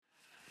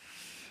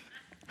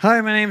Hi,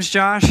 my name's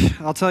Josh.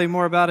 I'll tell you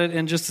more about it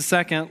in just a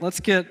second. Let's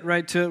get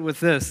right to it with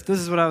this. This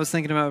is what I was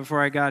thinking about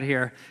before I got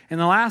here. In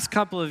the last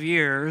couple of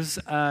years,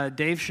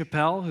 Dave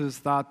Chappelle, who's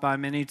thought by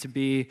many to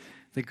be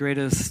the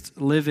greatest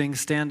living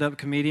stand-up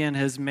comedian,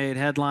 has made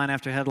headline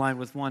after headline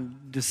with one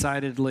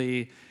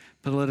decidedly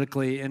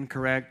politically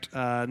incorrect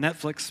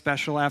Netflix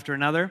special after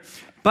another.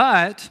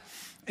 But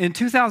in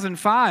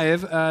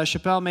 2005,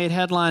 Chappelle made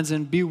headlines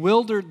and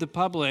bewildered the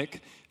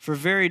public for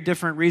very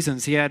different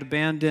reasons. He had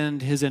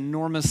abandoned his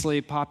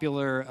enormously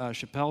popular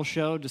Chappelle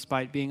Show,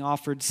 despite being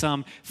offered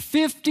some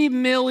 $50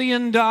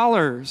 million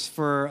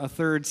for a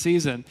third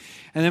season.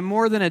 And then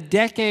more than a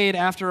decade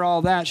after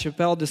all that,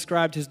 Chappelle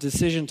described his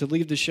decision to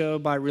leave the show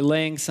by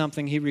relaying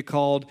something he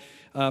recalled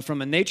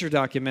from a nature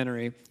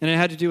documentary, and it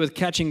had to do with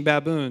catching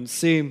baboons.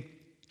 See,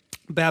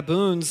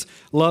 baboons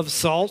love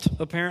salt,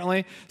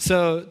 apparently.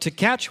 So to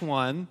catch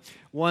one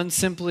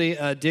simply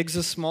digs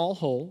a small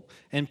hole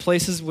and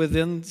places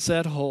within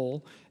said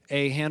hole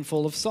a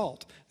handful of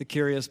salt. The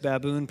curious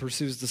baboon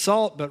pursues the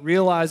salt, but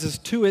realizes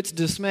to its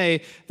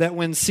dismay that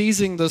when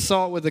seizing the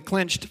salt with a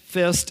clenched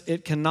fist,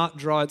 it cannot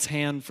draw its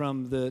hand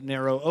from the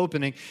narrow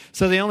opening.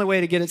 So the only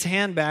way to get its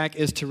hand back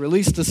is to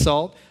release the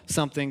salt,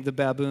 something the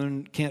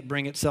baboon can't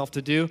bring itself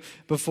to do,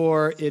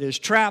 before it is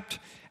trapped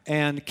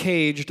and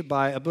caged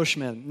by a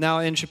bushman. Now,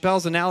 in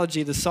Chappelle's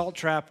analogy, the salt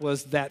trap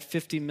was that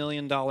 $50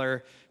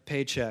 million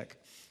paycheck,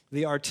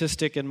 the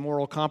artistic and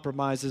moral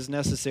compromises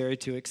necessary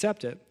to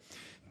accept it.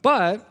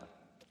 But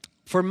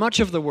for much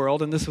of the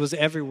world, and this was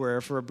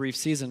everywhere for a brief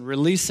season,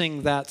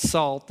 releasing that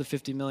salt, the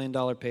 $50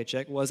 million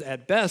paycheck, was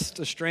at best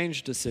a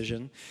strange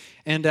decision,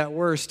 and at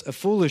worst a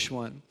foolish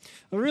one.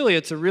 Well, really,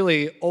 it's a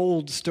really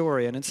old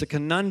story, and it's a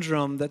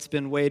conundrum that's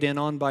been weighed in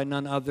on by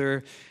none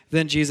other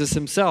than Jesus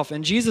himself.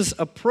 And Jesus'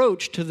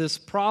 approach to this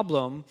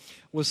problem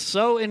was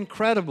so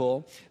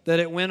incredible that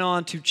it went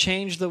on to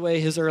change the way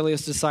his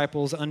earliest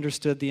disciples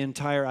understood the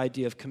entire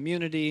idea of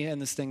community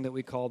and this thing that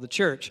we call the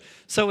church.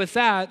 So with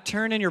that,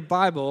 turn in your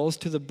Bibles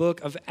to the book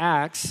of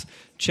Acts,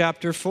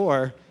 chapter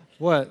 4.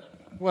 What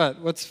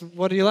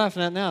are you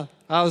laughing at now?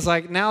 I was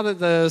like, now that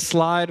the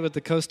slide with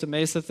the Costa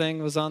Mesa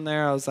thing was on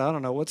there, I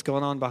don't know what's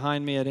going on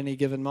behind me at any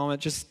given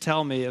moment. Just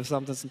tell me if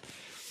something's...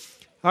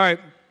 All right.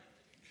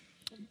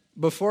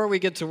 Before we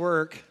get to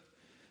work,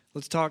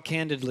 let's talk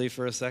candidly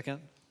for a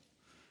second.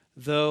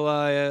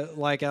 Though,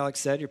 like Alex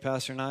said, your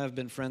pastor and I have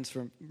been friends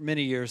for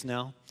many years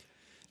now,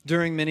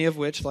 during many of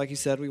which, like he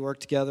said, we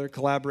worked together,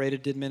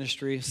 collaborated, did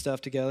ministry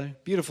stuff together.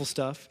 Beautiful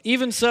stuff.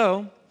 Even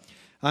so,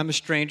 I'm a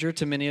stranger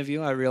to many of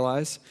you, I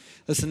realize.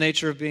 That's the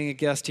nature of being a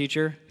guest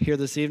teacher here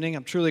this evening.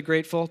 I'm truly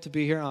grateful to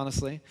be here,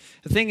 honestly.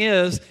 The thing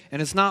is,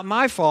 and it's not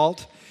my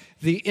fault,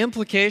 the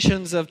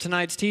implications of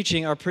tonight's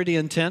teaching are pretty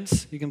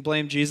intense. You can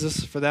blame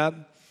Jesus for that.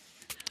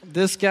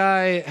 This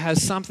guy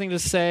has something to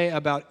say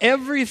about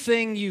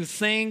everything you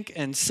think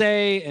and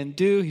say and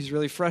do. He's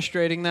really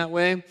frustrating that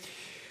way.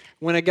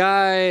 When a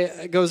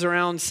guy goes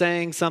around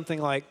saying something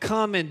like,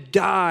 "Come and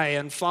die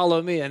and follow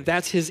me," and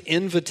that's his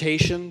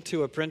invitation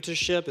to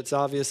apprenticeship, it's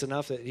obvious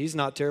enough that he's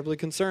not terribly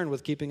concerned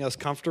with keeping us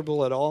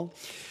comfortable at all.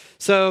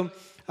 So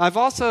I've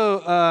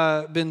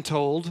also been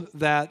told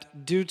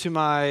that due to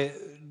my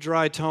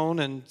dry tone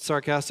and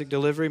sarcastic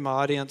delivery, my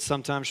audience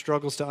sometimes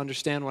struggles to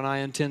understand when I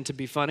intend to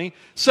be funny.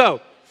 So,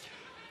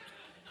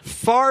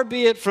 far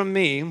be it from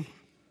me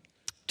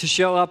to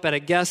show up at a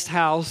guest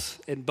house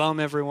and bum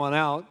everyone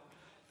out.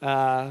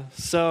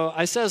 So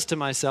I says to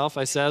myself,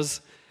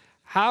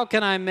 how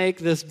can I make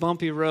this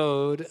bumpy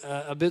road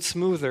a bit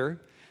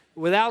smoother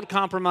without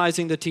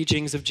compromising the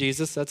teachings of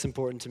Jesus? That's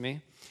important to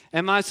me.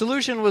 And my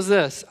solution was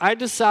this. I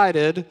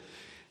decided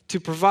to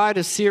provide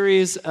a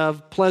series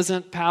of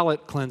pleasant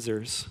palate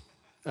cleansers.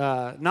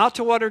 Not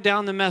to water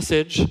down the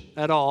message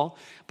at all,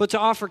 but to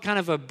offer kind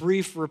of a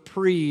brief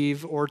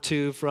reprieve or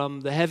two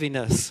from the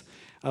heaviness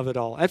of it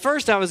all. At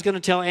first, I was going to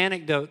tell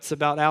anecdotes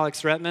about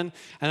Alex Retman,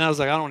 and I was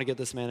like, I don't want to get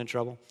this man in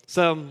trouble.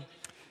 So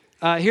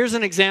here's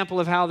an example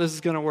of how this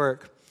is going to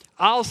work.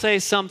 I'll say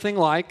something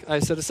like, I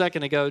said a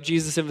second ago,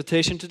 Jesus'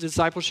 invitation to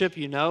discipleship,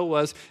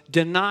 was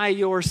deny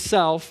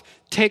yourself,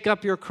 take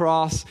up your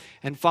cross,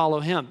 and follow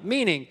him.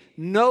 Meaning,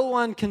 no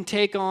one can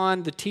take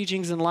on the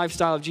teachings and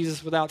lifestyle of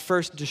Jesus without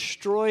first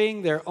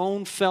destroying their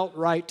own felt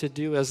right to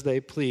do as they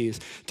please.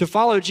 To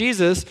follow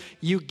Jesus,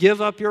 you give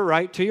up your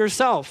right to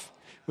yourself,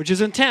 which is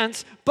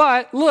intense,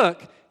 but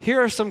look,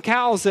 here are some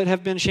cows that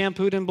have been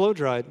shampooed and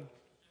blow-dried.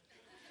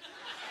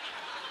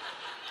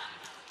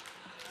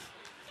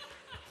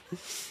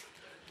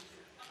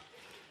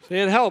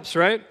 It helps,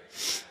 right?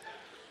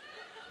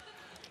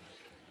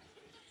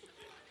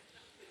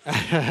 All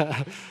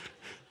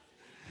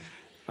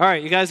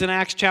right, you guys in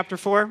Acts chapter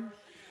 4?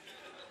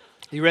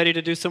 You ready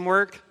to do some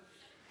work?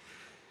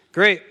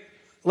 Great.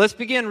 Let's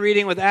begin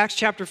reading with Acts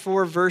chapter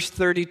 4, verse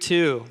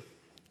 32.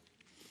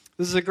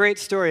 This is a great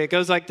story. It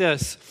goes like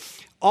this.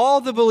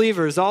 All the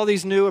believers, all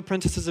these new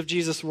apprentices of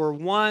Jesus were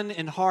one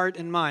in heart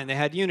and mind. They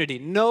had unity.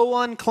 No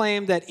one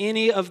claimed that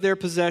any of their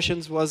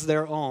possessions was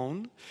their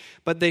own,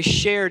 but they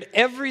shared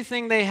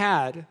everything they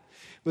had.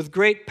 With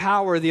great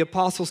power, the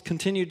apostles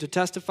continued to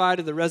testify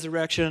to the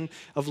resurrection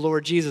of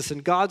Lord Jesus.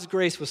 And God's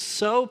grace was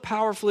so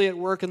powerfully at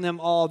work in them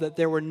all that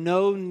there were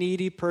no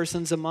needy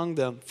persons among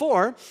them.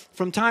 For,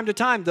 from time to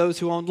time, those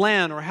who owned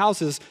land or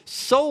houses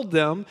sold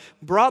them,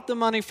 brought the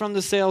money from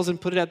the sales and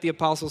put it at the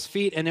apostles'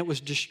 feet, and it was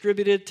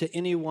distributed to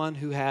anyone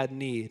who had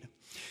need.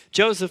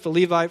 Joseph, a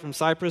Levite from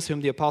Cyprus,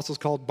 whom the apostles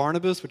called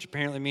Barnabas, which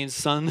apparently means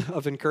son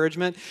of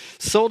encouragement,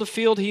 sold a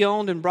field he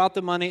owned and brought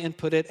the money and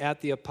put it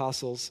at the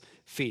apostles'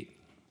 feet.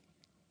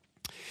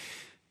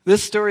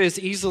 This story is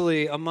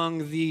easily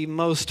among the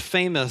most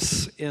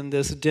famous in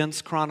this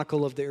dense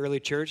chronicle of the early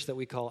church that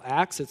we call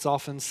Acts. It's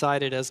often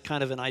cited as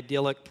kind of an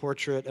idyllic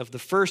portrait of the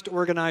first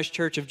organized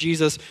church of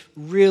Jesus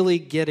really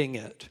getting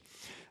it.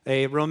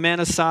 A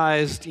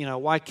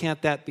romanticized, why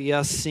can't that be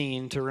us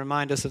scene to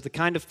remind us of the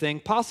kind of thing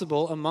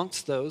possible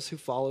amongst those who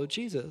follow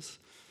Jesus.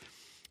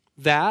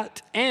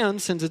 That, and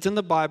since it's in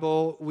the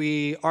Bible,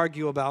 we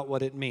argue about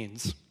what it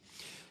means.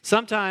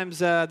 Sometimes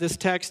this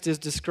text is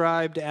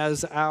described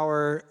as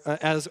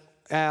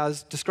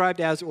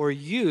described as or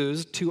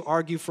used to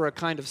argue for a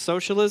kind of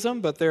socialism,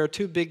 but there are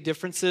two big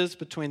differences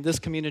between this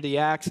community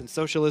Acts and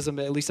socialism,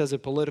 at least as a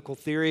political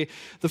theory.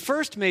 The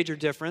first major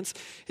difference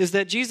is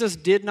that Jesus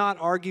did not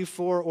argue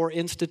for or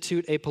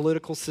institute a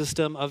political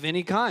system of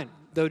any kind.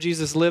 Though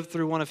Jesus lived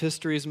through one of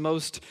history's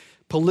most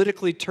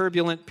politically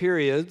turbulent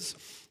periods,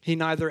 he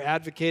neither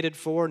advocated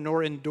for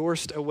nor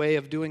endorsed a way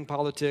of doing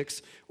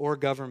politics or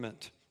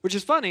government. Which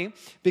is funny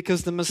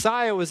because the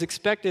Messiah was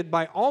expected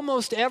by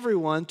almost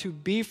everyone to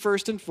be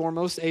first and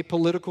foremost a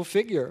political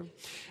figure.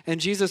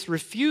 And Jesus'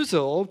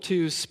 refusal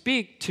to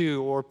speak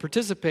to or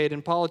participate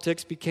in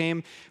politics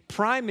became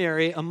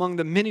primary among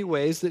the many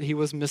ways that he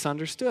was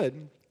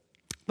misunderstood.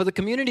 But the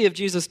community of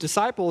Jesus'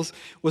 disciples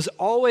was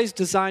always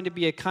designed to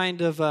be a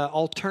kind of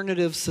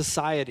alternative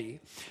society,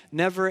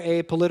 never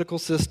a political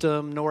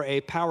system nor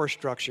a power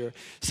structure.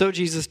 So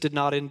Jesus did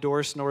not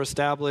endorse nor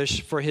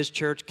establish for his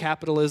church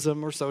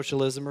capitalism or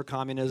socialism or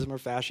communism or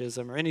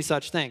fascism or any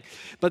such thing.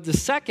 But the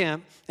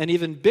second and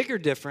even bigger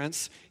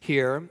difference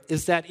here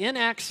is that in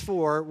Acts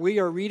 4, we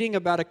are reading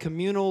about a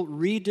communal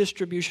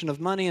redistribution of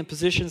money and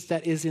positions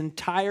that is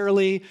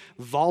entirely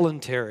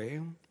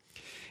voluntary.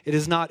 It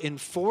is not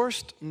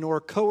enforced nor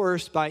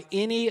coerced by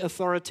any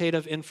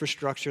authoritative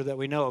infrastructure that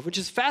we know of, which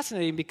is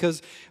fascinating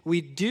because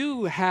we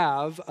do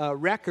have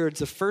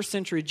records of first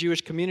century Jewish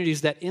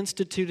communities that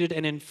instituted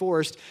and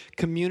enforced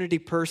community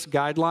purse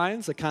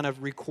guidelines, a kind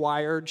of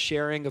required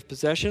sharing of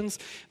possessions.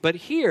 But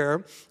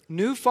here,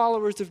 new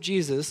followers of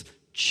Jesus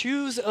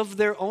choose of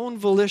their own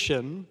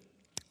volition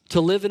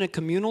to live in a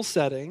communal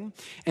setting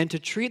and to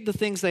treat the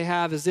things they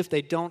have as if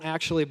they don't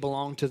actually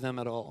belong to them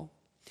at all.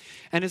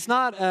 And it's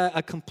not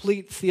a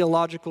complete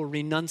theological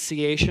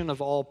renunciation of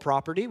all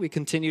property. We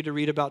continue to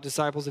read about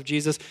disciples of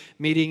Jesus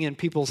meeting in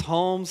people's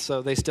homes,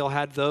 so they still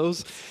had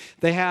those.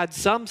 They had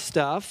some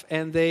stuff,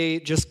 and they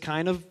just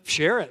kind of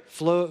share it,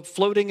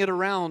 floating it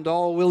around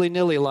all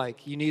willy-nilly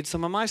like, you need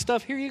some of my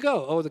stuff? Here you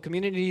go. Oh, the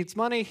community needs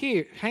money?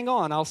 Here, hang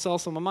on, I'll sell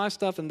some of my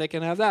stuff, and they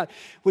can have that,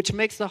 which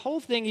makes the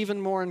whole thing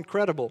even more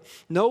incredible.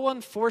 No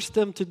one forced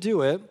them to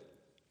do it.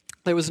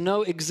 There was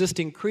no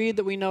existing creed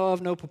that we know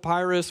of, no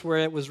papyrus where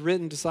it was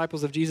written,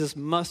 disciples of Jesus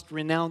must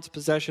renounce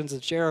possessions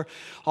and share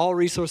all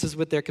resources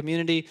with their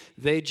community.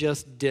 They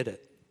just did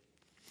it.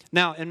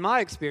 Now, in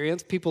my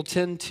experience, people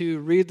tend to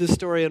read this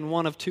story in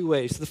one of two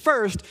ways. The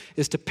first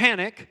is to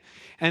panic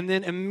and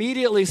then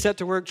immediately set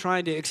to work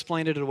trying to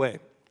explain it away.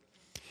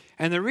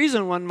 And the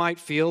reason one might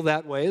feel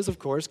that way is, of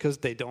course, because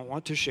they don't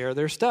want to share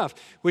their stuff,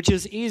 which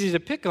is easy to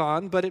pick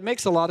on, but it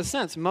makes a lot of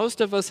sense.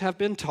 Most of us have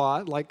been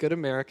taught, like good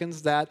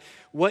Americans, that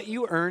what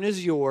you earn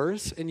is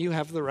yours and you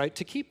have the right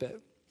to keep it.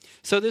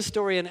 So this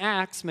story in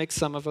Acts makes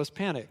some of us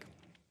panic.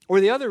 Or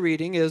the other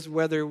reading is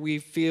whether we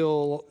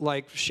feel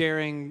like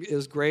sharing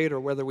is great or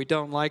whether we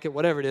don't like it,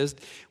 whatever it is,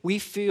 we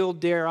feel,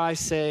 dare I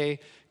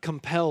say,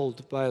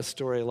 compelled by a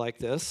story like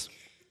this.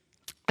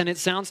 And it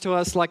sounds to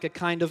us like a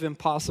kind of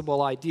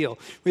impossible ideal.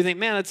 We think,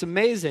 man, it's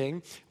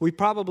amazing. We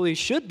probably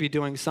should be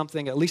doing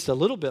something at least a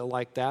little bit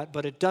like that,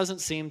 but it doesn't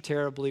seem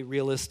terribly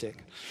realistic.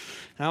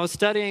 And I was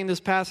studying this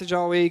passage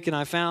all week, and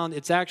I found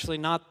it's actually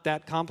not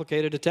that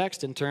complicated a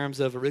text in terms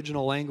of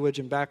original language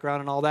and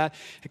background and all that.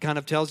 It kind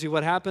of tells you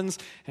what happens,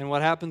 and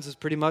what happens is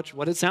pretty much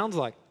what it sounds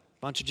like.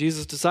 Bunch of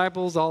Jesus'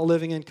 disciples all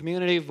living in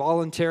community,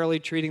 voluntarily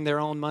treating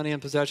their own money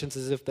and possessions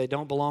as if they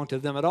don't belong to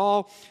them at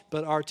all,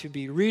 but are to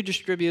be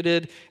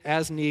redistributed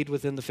as need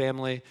within the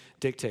family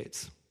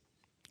dictates.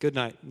 Good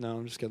night. No,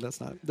 I'm just kidding. That's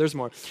not. There's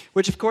more.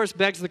 Which, of course,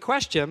 begs the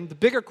question, the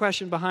bigger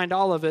question behind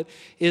all of it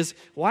is,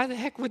 why the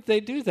heck would they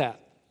do that?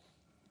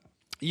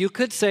 You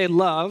could say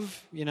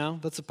love,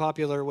 that's a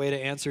popular way to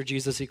answer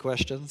Jesus-y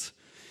questions.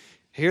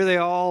 Here they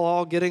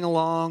all getting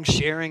along,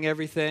 sharing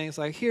everything. It's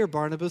like, here,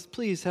 Barnabas,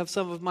 please have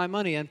some of my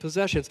money and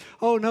possessions.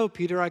 Oh, no,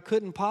 Peter, I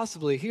couldn't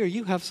possibly. Here,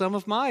 you have some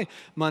of my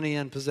money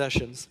and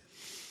possessions.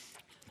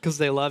 Because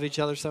they love each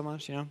other so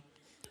much,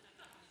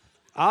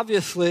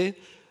 Obviously,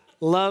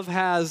 love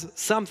has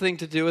something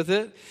to do with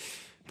it.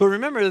 But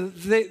remember,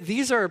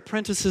 these are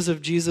apprentices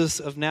of Jesus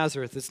of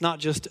Nazareth. It's not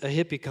just a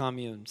hippie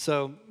commune.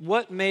 So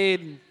what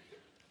made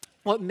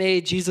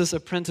Jesus'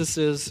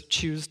 apprentices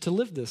choose to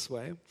live this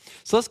way?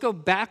 So let's go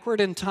backward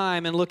in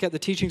time and look at the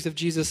teachings of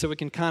Jesus so we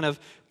can kind of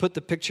put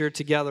the picture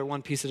together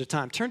one piece at a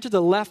time. Turn to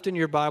the left in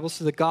your Bibles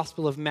to the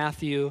Gospel of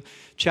Matthew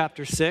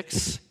chapter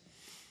 6.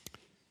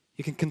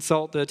 You can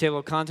consult the table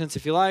of contents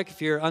if you like.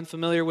 If you're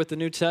unfamiliar with the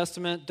New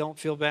Testament, don't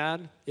feel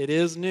bad. It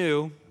is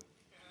new.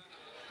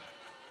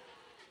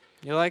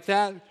 You like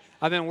that?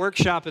 I've been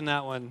workshopping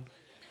that one.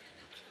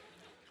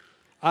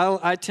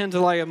 I tend to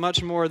like it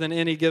much more than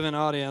any given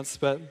audience,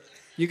 but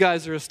you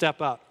guys are a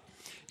step up.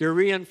 You're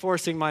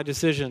reinforcing my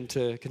decision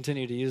to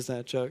continue to use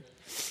that joke.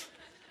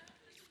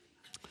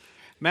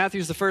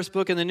 Matthew's the first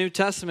book in the New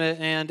Testament,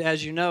 and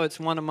as you know, it's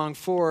one among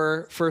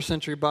 4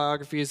 first-century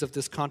biographies of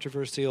this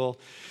controversial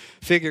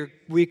figure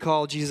we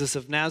call Jesus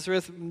of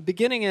Nazareth.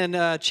 Beginning in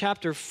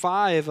chapter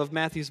 5 of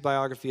Matthew's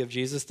biography of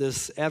Jesus,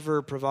 this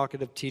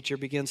ever-provocative teacher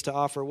begins to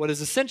offer what is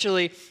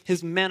essentially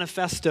his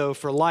manifesto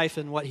for life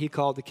in what he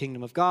called the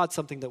kingdom of God,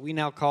 something that we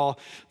now call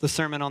the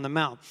Sermon on the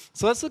Mount.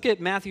 So let's look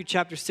at Matthew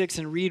chapter 6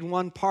 and read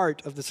one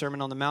part of the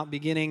Sermon on the Mount,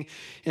 beginning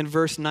in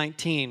verse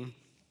 19.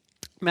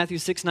 Matthew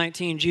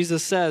 6:19,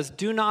 Jesus says,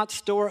 "Do not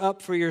store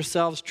up for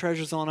yourselves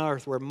treasures on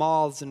earth where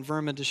moths and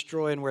vermin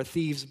destroy and where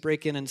thieves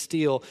break in and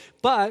steal.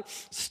 But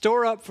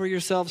store up for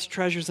yourselves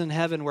treasures in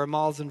heaven where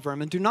moths and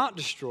vermin do not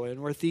destroy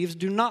and where thieves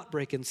do not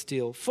break and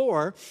steal.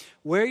 For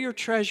where your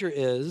treasure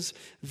is,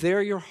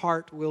 there your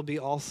heart will be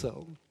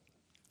also."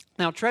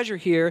 Now, treasure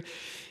here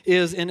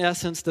is, in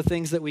essence, the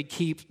things that we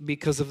keep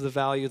because of the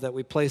value that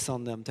we place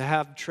on them. To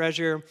have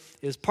treasure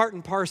is part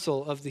and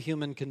parcel of the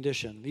human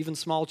condition. Even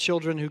small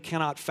children who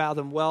cannot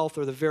fathom wealth,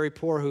 or the very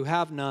poor who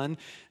have none,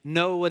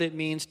 know what it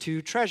means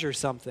to treasure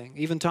something.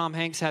 Even Tom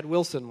Hanks had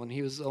Wilson when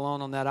he was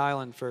alone on that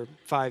island for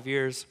 5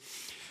 years.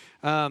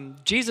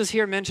 Jesus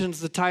here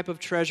mentions the type of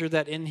treasure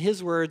that, in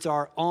his words,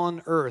 are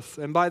on earth.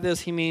 And by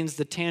this, he means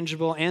the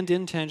tangible and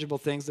intangible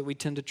things that we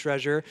tend to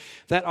treasure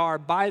that are,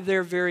 by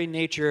their very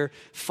nature,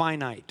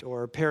 finite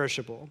or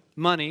perishable.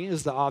 Money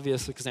is the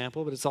obvious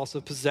example, but it's also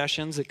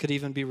possessions. It could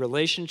even be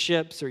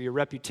relationships or your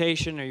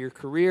reputation or your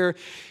career.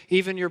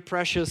 Even your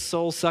precious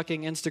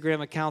soul-sucking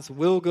Instagram accounts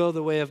will go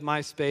the way of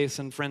MySpace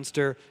and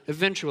Friendster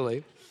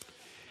eventually.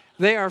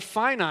 They are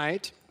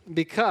finite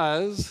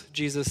because,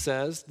 Jesus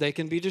says, they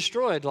can be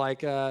destroyed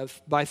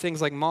by things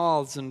like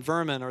moths and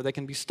vermin, or they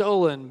can be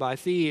stolen by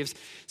thieves.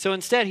 So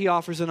instead, he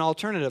offers an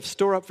alternative.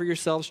 Store up for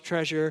yourselves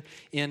treasure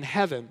in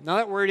heaven. Now,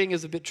 that wording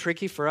is a bit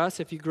tricky for us.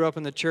 If you grew up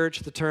in the church,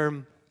 the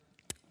term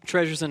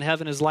treasures in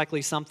heaven is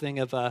likely something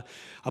of a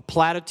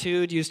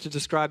platitude used to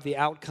describe the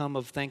outcome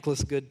of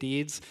thankless good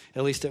deeds.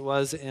 At least it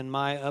was in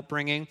my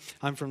upbringing.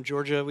 I'm from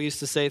Georgia. We used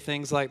to say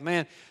things like,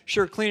 man,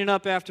 sure, cleaning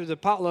up after the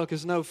potluck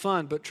is no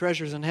fun, but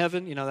treasures in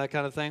heaven, that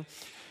kind of thing.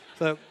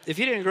 So if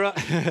you didn't grow up...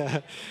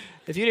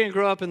 If you didn't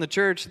grow up in the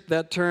church,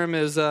 that term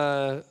is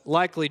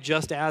likely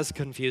just as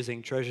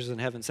confusing. Treasures in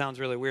heaven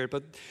sounds really weird,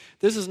 but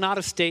this is not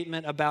a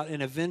statement about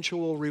an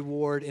eventual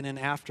reward in an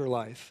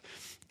afterlife.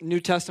 New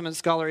Testament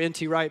scholar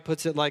N.T. Wright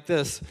puts it like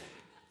this.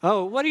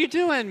 "Oh, what are you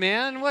doing,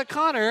 man? What,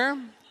 Connor?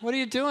 What are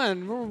you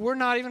doing? We're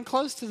not even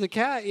close to the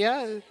cat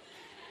yet."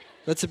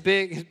 That's a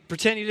big,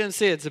 pretend you didn't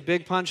see it. It's a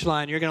big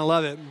punchline. You're going to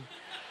love it.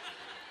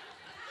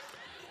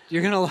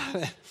 You're going to love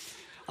it.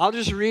 I'll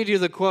just read you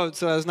the quote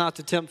so as not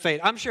to tempt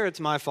fate. I'm sure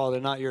it's my fault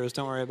and not yours.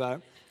 Don't worry about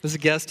it. This is a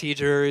guest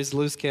teacher. He's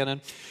loose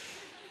cannon.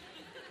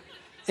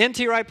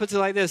 N.T. Wright puts it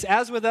like this.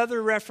 "As with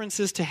other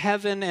references to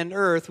heaven and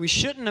earth, we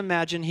shouldn't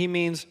imagine he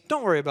means,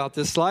 don't worry about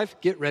this life,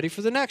 get ready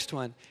for the next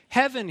one.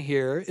 Heaven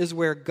here is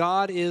where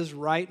God is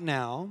right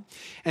now,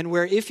 and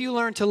where if you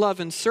learn to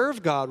love and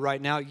serve God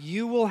right now,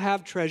 you will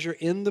have treasure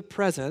in the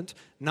present,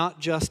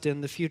 not just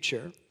in the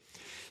future."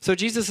 So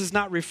Jesus is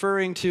not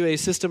referring to a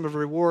system of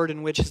reward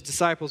in which his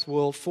disciples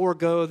will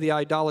forego the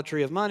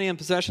idolatry of money and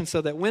possessions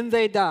so that when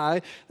they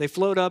die, they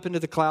float up into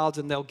the clouds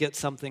and they'll get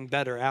something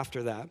better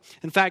after that.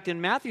 In fact,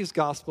 in Matthew's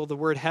gospel, the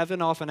word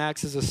heaven often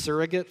acts as a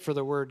surrogate for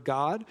the word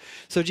God.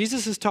 So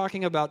Jesus is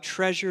talking about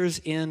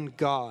treasures in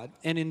God,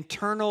 an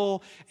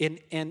eternal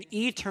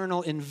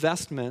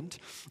investment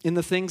in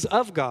the things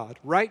of God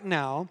right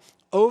now,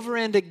 over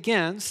and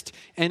against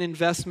an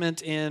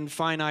investment in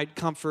finite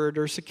comfort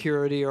or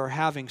security or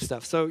having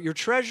stuff. So your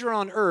treasure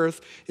on earth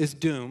is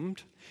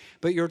doomed,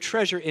 but your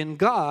treasure in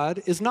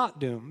God is not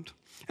doomed.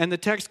 And the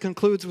text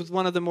concludes with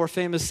one of the more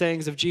famous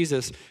sayings of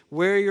Jesus,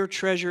 "Where your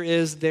treasure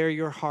is, there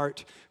your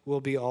heart will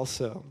be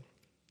also."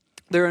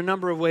 There are a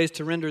number of ways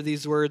to render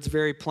these words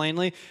very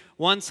plainly.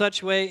 One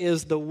such way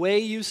is the way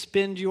you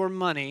spend your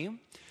money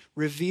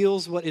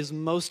reveals what is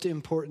most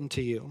important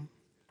to you.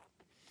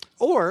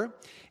 Or,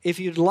 if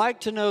you'd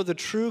like to know the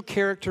true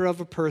character of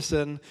a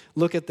person,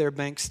 look at their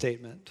bank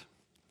statement.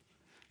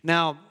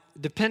 Now,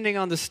 depending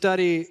on the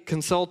study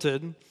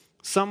consulted,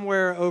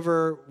 Somewhere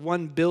over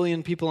 1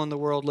 billion people in the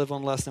world live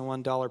on less than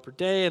 $1 per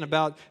day, and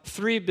about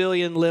 3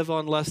 billion live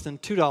on less than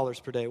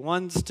 $2 per day.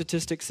 One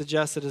statistic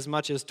suggests that as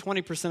much as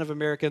 20% of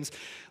Americans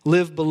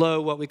live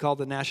below what we call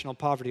the national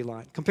poverty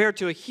line. Compared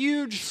to a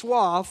huge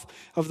swath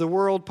of the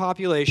world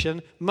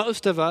population,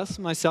 most of us,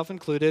 myself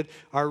included,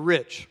 are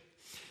rich.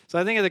 So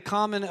I think the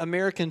common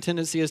American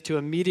tendency is to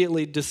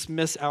immediately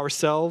dismiss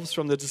ourselves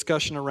from the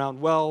discussion around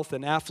wealth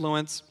and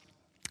affluence,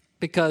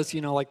 because,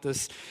 like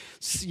this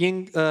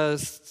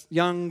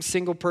young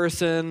single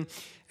person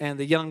and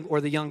the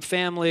young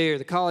family or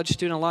the college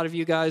student, a lot of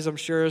you guys, I'm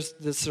sure,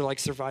 this are like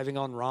surviving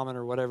on ramen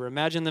or whatever,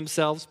 imagine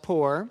themselves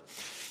poor.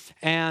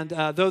 And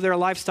though their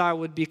lifestyle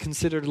would be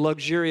considered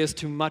luxurious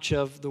to much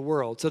of the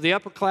world. So the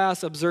upper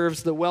class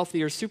observes the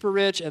wealthy or super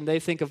rich, and they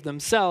think of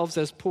themselves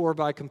as poor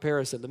by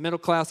comparison. The middle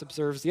class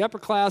observes the upper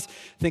class,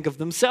 think of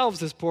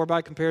themselves as poor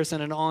by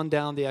comparison, and on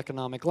down the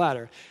economic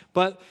ladder.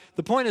 But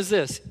the point is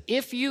this: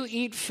 if you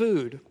eat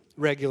food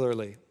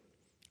regularly,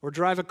 or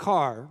drive a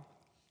car,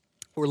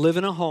 or live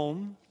in a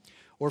home,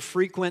 or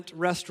frequent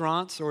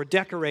restaurants, or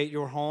decorate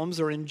your homes,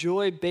 or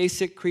enjoy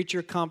basic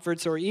creature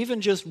comforts, or even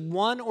just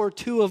one or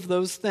two of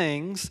those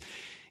things,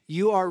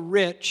 you are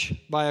rich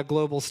by a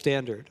global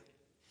standard.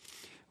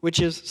 Which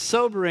is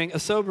a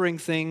sobering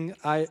thing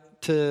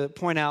to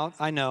point out,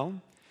 I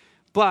know.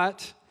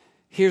 But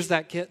here's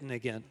that kitten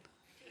again.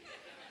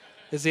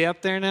 Is he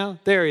up there now?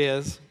 There he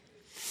is.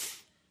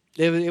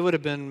 It would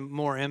have been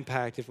more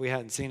impact if we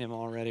hadn't seen him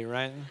already,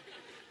 right?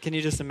 Can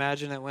you just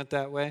imagine it went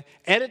that way?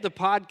 Edit the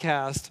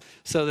podcast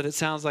so that it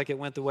sounds like it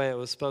went the way it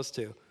was supposed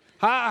to.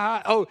 Ha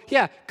ha. Oh,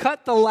 yeah,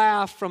 cut the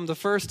laugh from the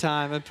first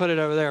time and put it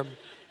over there.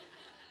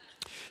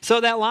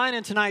 So that line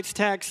in tonight's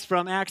text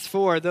from Acts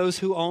 4, those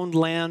who owned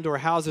land or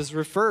houses,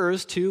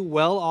 refers to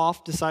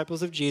well-off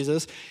disciples of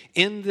Jesus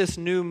in this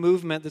new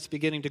movement that's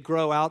beginning to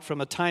grow out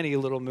from a tiny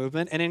little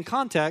movement. And in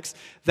context,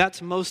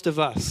 that's most of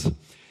us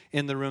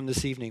in the room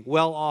this evening,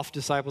 well-off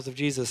disciples of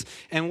Jesus.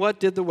 And what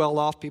did the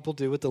well-off people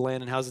do with the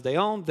land and houses they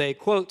owned? They,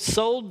 quote,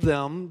 sold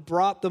them,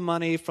 brought the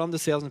money from the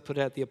sales and put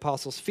it at the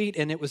apostles' feet,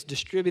 and it was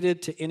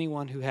distributed to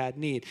anyone who had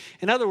need.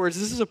 In other words,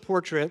 this is a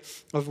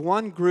portrait of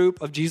one group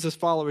of Jesus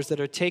followers that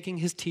are taking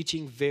his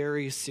teaching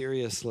very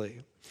seriously.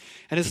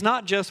 And it's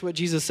not just what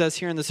Jesus says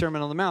here in the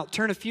Sermon on the Mount.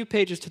 Turn a few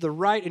pages to the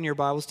right in your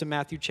Bibles to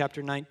Matthew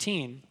chapter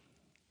 19.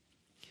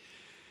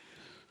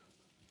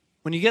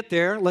 When you get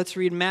there, let's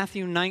read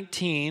Matthew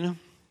 19,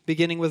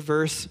 beginning with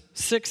verse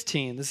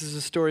 16. This is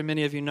a story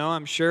many of you know,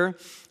 I'm sure.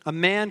 A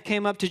man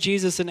came up to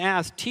Jesus and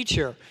asked,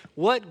 "Teacher,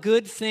 what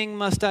good thing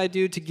must I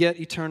do to get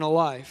eternal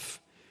life?"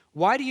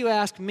 "Why do you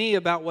ask me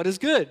about what is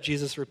good?"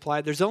 Jesus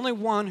replied. "There's only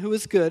one who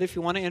is good. If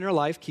you want to enter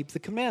life, keep the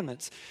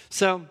commandments."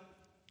 So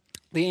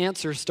the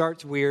answer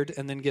starts weird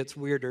and then gets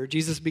weirder.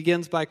 Jesus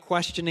begins by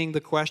questioning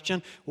the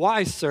question,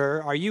 "Why,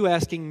 sir, are you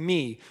asking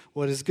me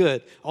what is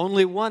good?"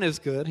 Only one is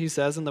good, he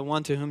says, and the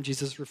one to whom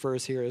Jesus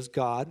refers here is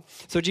God.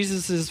 So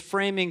Jesus is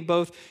framing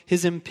both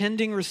his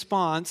impending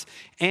response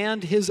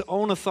and his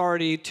own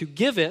authority to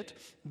give it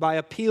by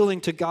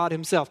appealing to God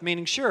himself,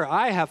 meaning, sure,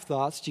 I have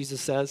thoughts, Jesus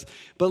says,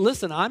 but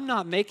listen, I'm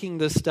not making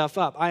this stuff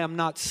up. I am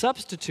not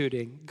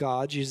substituting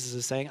God, Jesus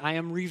is saying. I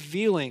am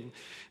revealing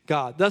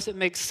God. Thus, it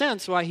makes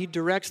sense why he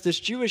directs this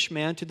Jewish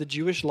man to the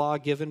Jewish law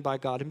given by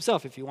God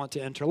himself. If you want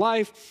to enter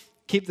life,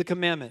 keep the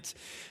commandments.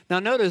 Now,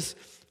 notice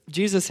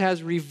Jesus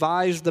has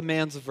revised the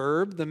man's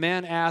verb. The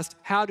man asked,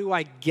 "How do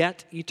I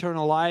get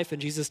eternal life?"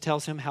 And Jesus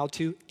tells him how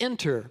to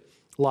enter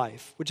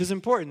life, which is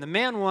important. The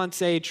man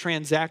wants a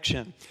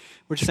transaction,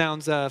 which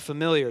sounds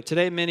familiar.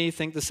 Today, many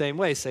think the same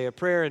way. Say a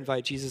prayer,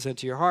 invite Jesus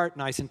into your heart,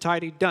 nice and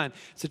tidy, done.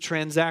 It's a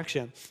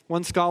transaction.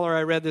 One scholar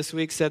I read this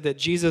week said that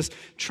Jesus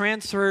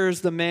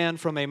transfers the man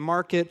from a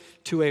market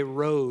to a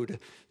road,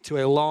 to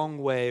a long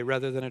way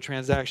rather than a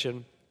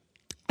transaction.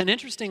 And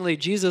interestingly,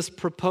 Jesus'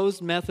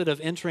 proposed method of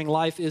entering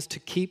life is to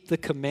keep the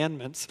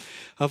commandments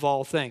of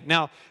all things.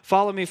 Now,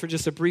 follow me for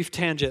just a brief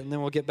tangent, and then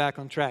we'll get back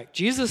on track.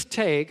 Jesus'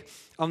 take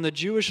on the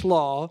Jewish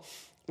law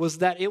was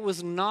that it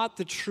was not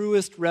the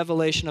truest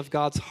revelation of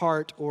God's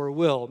heart or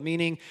will,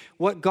 meaning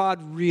what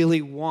God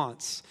really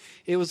wants.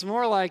 It was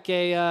more like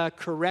a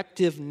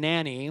corrective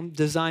nanny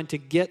designed to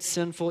get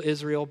sinful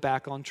Israel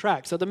back on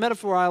track. So the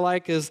metaphor I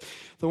like is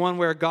the one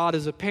where God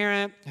is a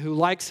parent who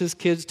likes his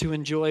kids to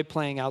enjoy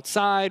playing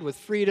outside with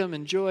freedom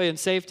and joy and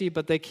safety,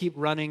 but they keep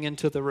running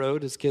into the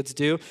road as kids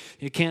do.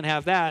 You can't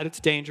have that. It's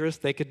dangerous.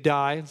 They could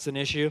die. It's an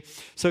issue.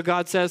 So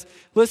God says,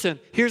 listen,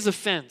 here's a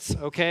fence,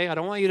 okay? I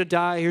don't want you to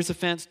die. Here's a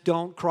fence.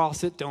 Don't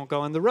cross it. Don't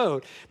go in the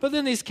road. But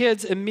then these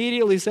kids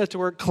immediately set to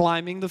work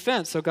climbing the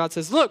fence. So God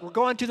says, look, we're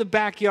going to the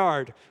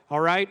backyard, all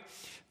right?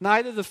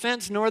 Neither the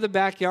fence nor the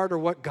backyard are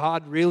what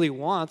God really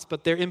wants,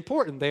 but they're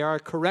important. They are a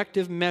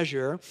corrective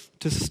measure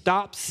to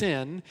stop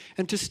sin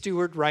and to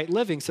steward right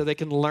living so they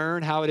can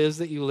learn how it is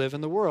that you live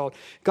in the world.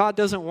 God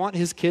doesn't want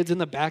his kids in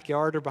the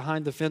backyard or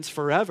behind the fence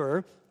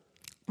forever,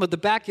 But the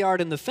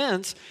backyard and the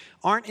fence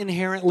aren't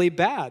inherently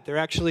bad. They're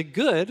actually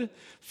good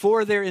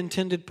for their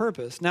intended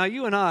purpose. Now,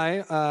 you and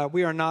I,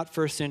 we are not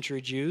first century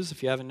Jews,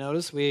 if you haven't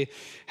noticed. We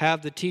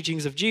have the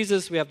teachings of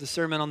Jesus. We have the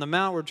Sermon on the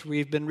Mount, which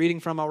we've been reading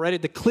from already,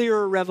 the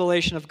clearer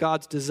revelation of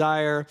God's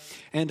desire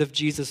and of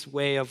Jesus'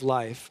 way of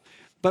life.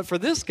 But for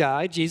this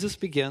guy, Jesus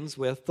begins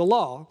with the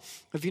law.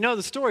 If you know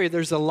the story,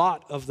 there's a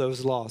lot of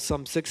those laws,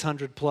 some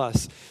 600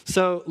 plus.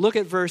 So look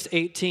at verse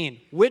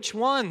 18. Which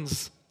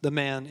ones? The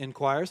man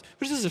inquires,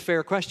 which is a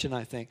fair question,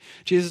 I think.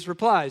 Jesus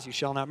replies, you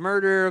shall not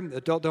murder,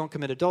 don't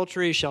commit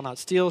adultery, shall not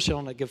steal,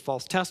 shall not give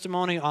false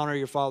testimony, honor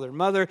your father and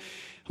mother,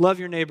 love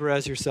your neighbor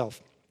as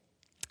yourself.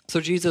 So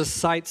Jesus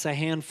cites a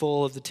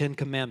handful of the 10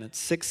 commandments,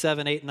 6,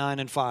 7, 8, 9,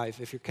 and 5,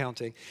 if you're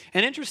counting.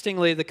 And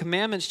interestingly, the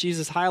commandments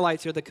Jesus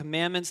highlights are the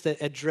commandments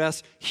that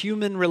address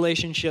human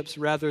relationships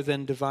rather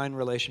than divine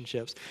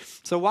relationships.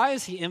 So why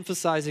is he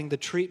emphasizing the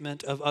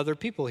treatment of other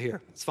people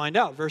here? Let's find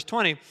out. Verse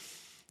 20.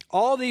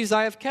 All these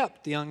I have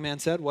kept, the young man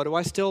said. What do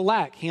I still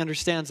lack? He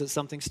understands that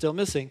something's still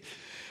missing.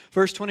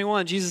 Verse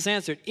 21, Jesus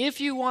answered, if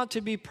you want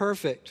to be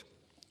perfect,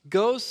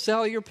 go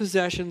sell your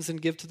possessions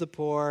and give to the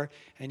poor,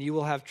 and you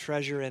will have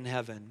treasure in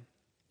heaven.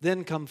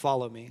 Then come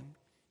follow me.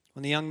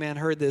 When the young man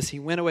heard this, he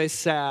went away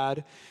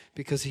sad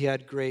because he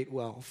had great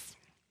wealth.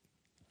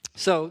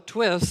 So,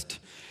 twist,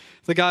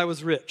 the guy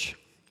was rich,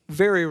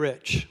 very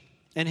rich.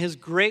 And his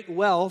great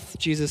wealth,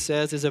 Jesus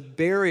says, is a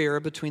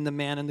barrier between the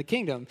man and the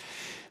kingdom.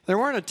 There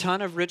weren't a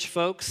ton of rich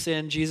folks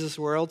in Jesus'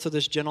 world, so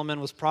this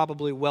gentleman was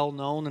probably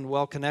well-known and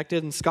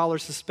well-connected, and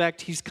scholars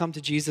suspect he's come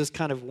to Jesus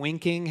kind of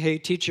winking, hey,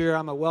 teacher,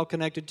 I'm a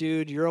well-connected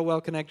dude, you're a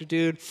well-connected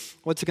dude,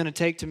 what's it going to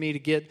take to me to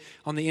get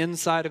on the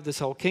inside of this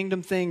whole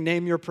kingdom thing?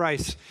 Name your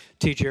price,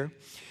 teacher,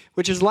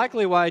 which is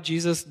likely why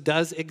Jesus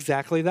does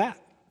exactly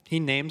that. He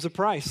names a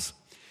price,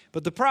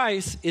 but the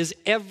price is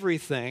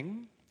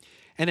everything,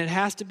 and it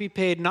has to be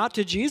paid not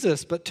to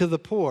Jesus, but to the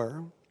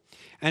poor.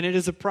 And it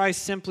is a price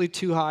simply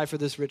too high for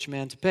this rich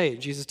man to pay.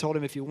 Jesus told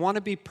him, if you want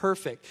to be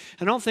perfect,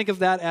 and don't think of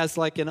that as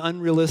like an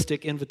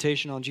unrealistic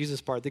invitation on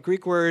Jesus' part. The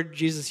Greek word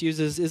Jesus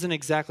uses isn't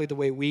exactly the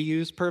way we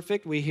use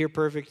perfect. We hear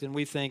perfect and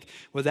we think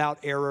without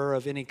error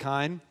of any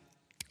kind.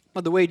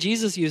 But the way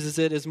Jesus uses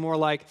it is more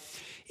like,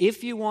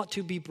 if you want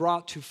to be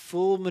brought to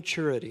full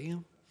maturity,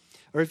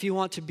 or if you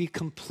want to be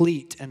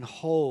complete and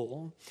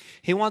whole,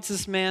 he wants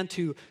this man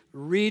to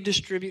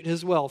redistribute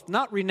his wealth,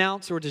 not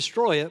renounce or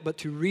destroy it, but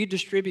to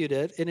redistribute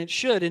it, and it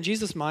should, in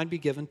Jesus' mind, be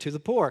given to the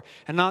poor,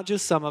 and not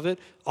just some of it,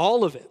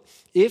 all of it,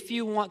 if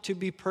you want to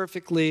be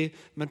perfectly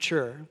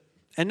mature.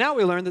 And now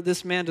we learn that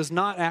this man does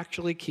not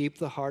actually keep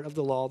the heart of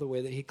the law the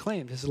way that he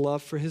claimed. His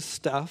love for his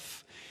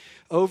stuff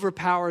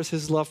overpowers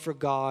his love for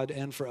God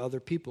and for other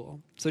people.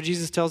 So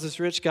Jesus tells this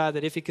rich guy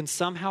that if he can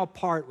somehow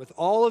part with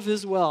all of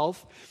his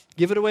wealth,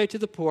 give it away to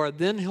the poor,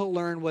 then he'll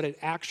learn what it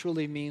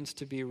actually means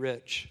to be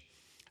rich.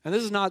 And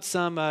this is not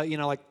some,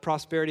 like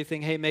prosperity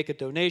thing, hey, make a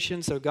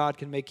donation so God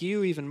can make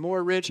you even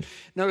more rich.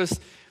 Notice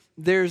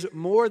there's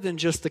more than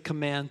just the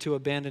command to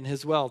abandon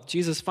his wealth.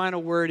 Jesus'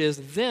 final word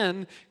is,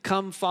 then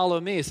come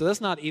follow me. So that's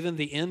not even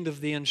the end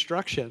of the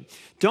instruction.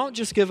 Don't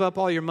just give up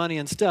all your money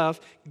and stuff.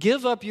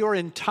 Give up your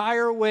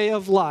entire way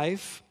of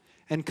life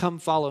and come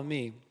follow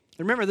me.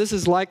 Remember, this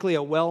is likely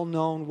a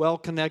well-known,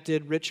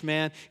 well-connected, rich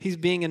man. He's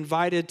being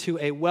invited to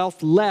a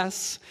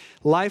wealth-less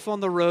life on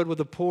the road with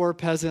a poor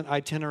peasant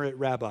itinerant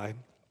rabbi.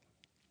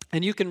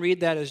 And you can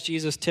read that as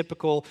Jesus'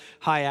 typical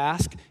high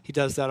ask. He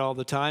does that all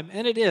the time,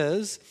 and it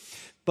is.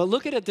 But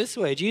look at it this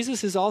way.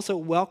 Jesus is also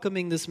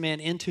welcoming this man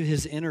into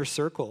his inner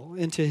circle,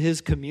 into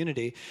his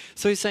community.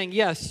 So he's saying,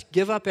 yes,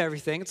 give up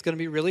everything. It's going to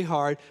be really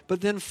hard,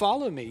 but then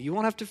follow me. You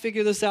won't have to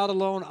figure this out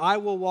alone. I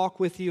will walk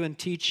with you and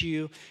teach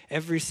you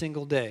every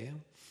single day.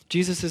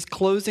 Jesus is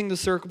closing the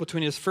circle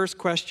between his first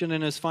question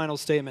and his final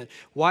statement.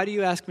 Why do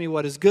you ask me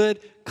what is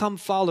good? Come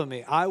follow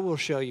me. I will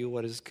show you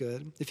what is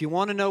good. If you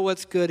want to know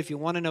what's good, if you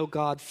want to know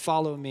God,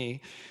 follow me,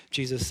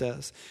 Jesus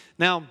says.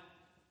 Now,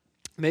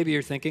 maybe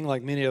you're thinking,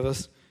 like many of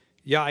us,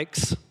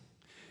 yikes.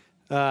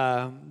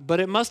 But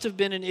it must have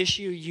been an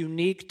issue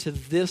unique to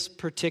this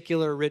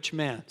particular rich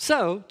man.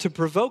 So, to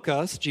provoke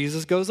us,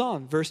 Jesus goes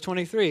on. Verse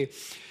 23,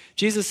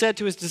 Jesus said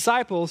to his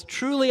disciples,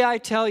 truly I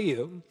tell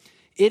you,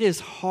 it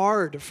is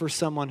hard for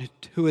someone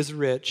who is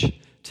rich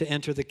to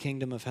enter the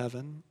kingdom of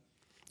heaven.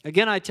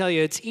 Again, I tell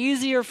you, it's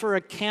easier for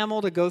a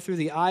camel to go through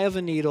the eye of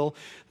a needle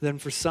than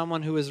for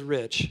someone who is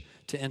rich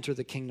to enter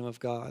the kingdom of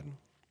God.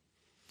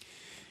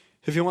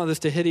 If you want this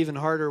to hit even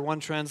harder, one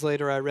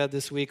translator I read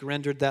this week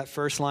rendered that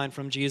first line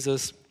from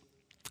Jesus,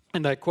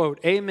 and I quote,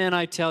 amen,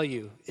 I tell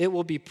you, it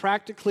will be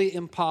practically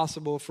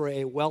impossible for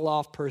a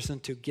well-off person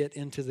to get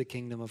into the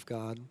kingdom of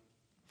God.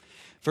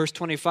 Verse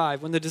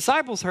 25, when the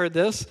disciples heard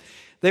this,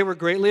 they were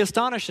greatly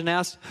astonished and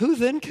asked, who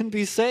then can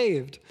be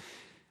saved?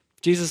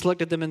 Jesus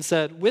looked at them and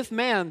said, with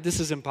man, this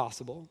is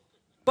impossible.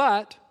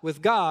 But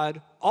with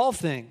God, all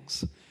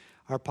things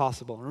are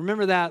possible.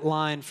 Remember that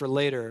line for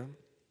later.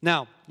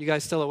 Now, you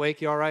guys still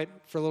awake? You all right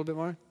for a little bit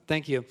more?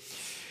 Thank you.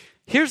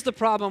 Here's the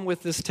problem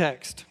with this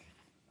text,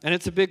 and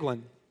it's a big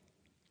one.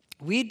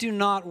 We do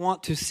not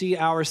want to see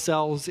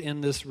ourselves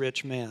in this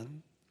rich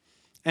man.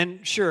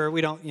 And sure,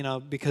 we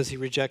don't, because he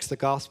rejects the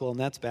gospel and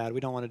that's bad, we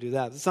don't want to do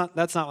that.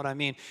 That's not what I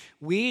mean.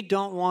 We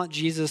don't want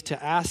Jesus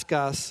to ask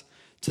us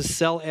to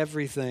sell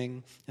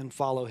everything and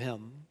follow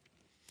him.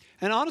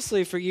 And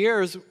honestly, for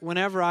years,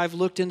 whenever I've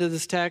looked into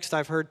this text,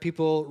 I've heard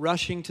people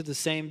rushing to the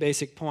same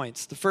basic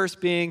points. The first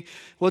being,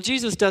 well,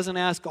 Jesus doesn't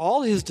ask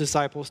all his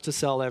disciples to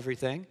sell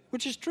everything,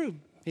 which is true.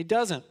 He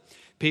doesn't.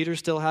 Peter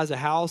still has a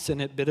house,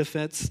 and it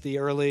benefits the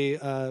early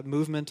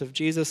movement of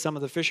Jesus. Some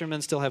of the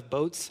fishermen still have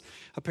boats,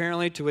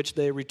 apparently, to which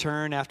they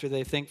return after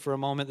they think for a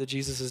moment that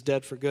Jesus is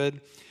dead for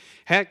good.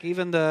 Heck,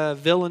 even the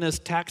villainous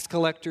tax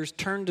collectors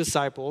turned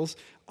disciples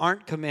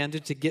aren't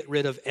commanded to get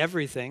rid of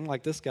everything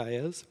like this guy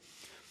is.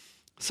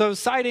 So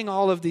citing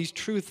all of these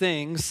true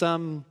things,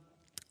 some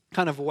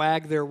kind of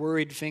wag their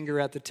worried finger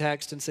at the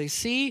text and say,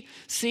 see,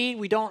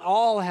 we don't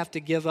all have to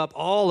give up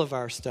all of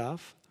our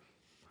stuff,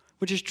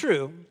 which is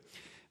true.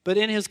 But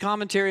in his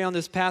commentary on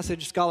this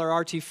passage, scholar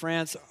R.T.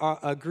 France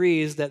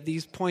agrees that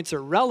these points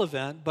are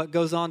relevant, but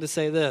goes on to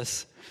say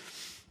this.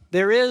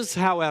 There is,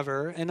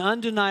 however, an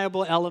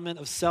undeniable element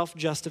of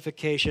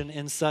self-justification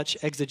in such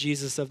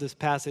exegesis of this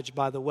passage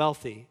by the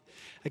wealthy,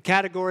 a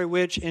category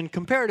which, in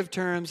comparative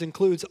terms,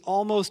 includes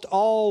almost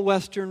all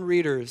Western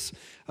readers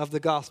of the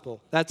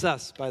gospel. That's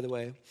us, by the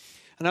way.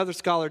 Another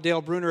scholar,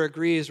 Dale Bruner,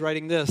 agrees,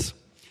 writing this.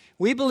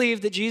 We believe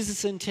that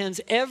Jesus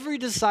intends every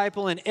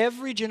disciple in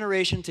every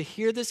generation to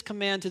hear this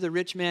command to the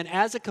rich man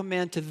as a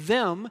command to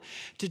them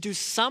to do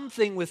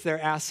something with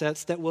their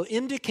assets that will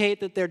indicate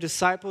that their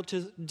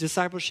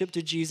discipleship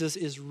to Jesus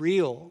is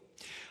real.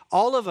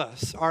 All of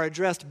us are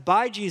addressed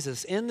by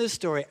Jesus in this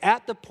story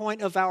at the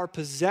point of our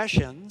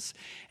possessions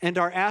and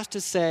are asked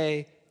to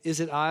say, "Is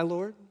it I,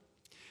 Lord?"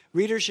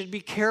 Readers should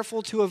be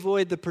careful to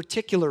avoid the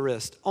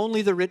particularist,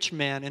 only the rich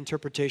man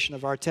interpretation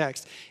of our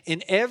text.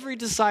 In every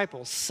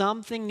disciple,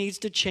 something needs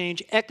to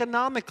change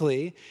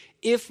economically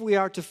if we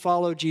are to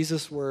follow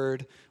Jesus'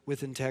 word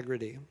with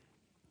integrity.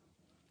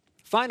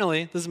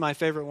 Finally, this is my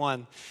favorite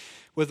one.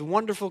 With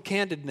wonderful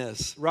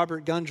candidness,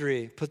 Robert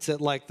Gundry puts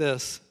it like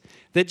this.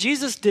 That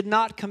Jesus did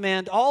not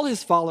command all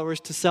his followers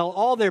to sell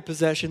all their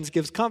possessions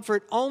gives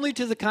comfort only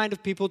to the kind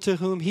of people to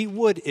whom he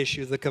would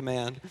issue the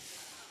command.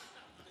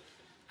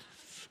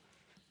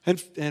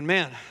 And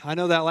man, I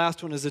know that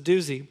last one is a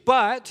doozy,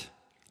 but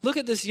look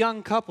at this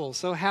young couple,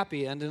 so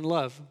happy and in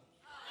love.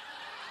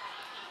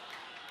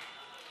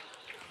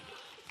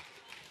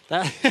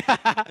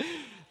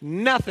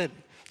 Nothing.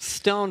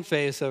 Stone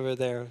face over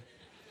there.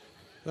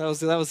 That was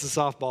the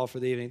softball for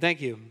the evening.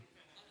 Thank you.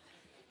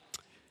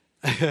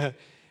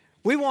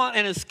 We want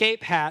an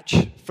escape hatch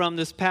from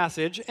this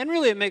passage, and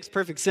really it makes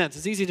perfect sense.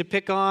 It's easy to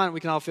pick on. We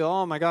can all feel,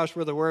 oh my gosh,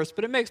 we're the worst,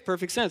 but it makes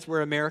perfect sense.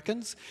 We're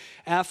Americans.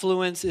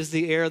 Affluence is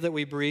the air that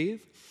we breathe.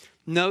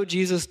 No,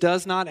 Jesus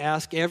does not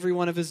ask every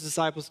one of his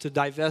disciples to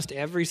divest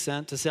every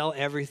cent, to sell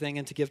everything,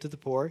 and to give to the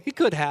poor. He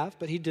could have,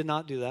 but he did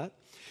not do that.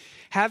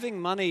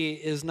 Having money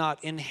is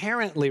not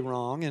inherently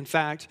wrong. In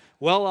fact,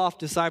 well-off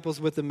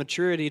disciples with the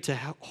maturity to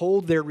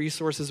hold their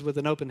resources with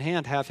an open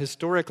hand have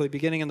historically,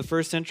 beginning in the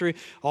first century,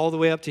 all the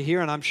way up to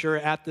here, and I'm sure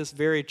at this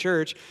very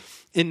church,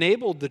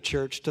 enabled the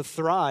church to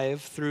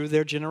thrive through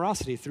their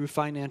generosity, through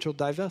financial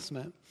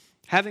divestment.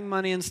 Having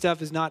money and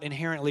stuff is not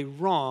inherently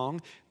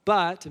wrong,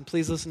 but, and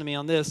please listen to me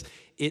on this,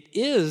 it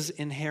is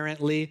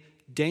inherently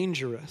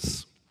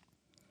dangerous.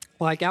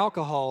 Like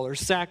alcohol or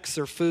sex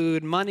or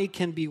food, money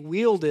can be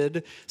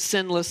wielded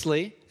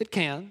sinlessly. It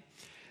can.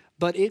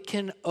 But it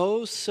can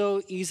oh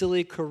so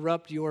easily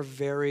corrupt your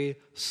very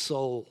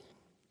soul.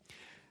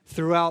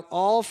 Throughout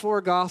all four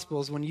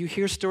Gospels, when you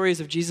hear stories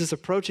of Jesus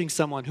approaching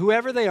someone,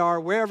 whoever they are,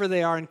 wherever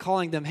they are, and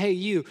calling them, hey,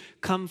 you,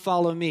 come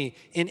follow me.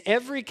 In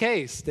every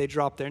case, they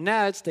drop their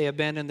nets, they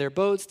abandon their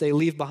boats, they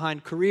leave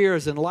behind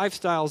careers and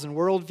lifestyles and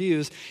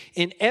worldviews.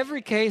 In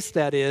every case,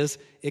 that is,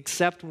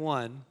 except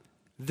one.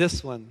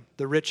 This one,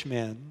 the rich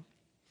man.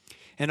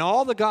 In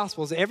all the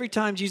Gospels, every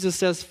time Jesus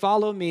says,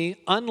 follow me,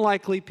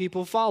 unlikely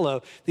people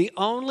follow. The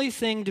only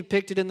thing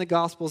depicted in the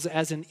Gospels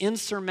as an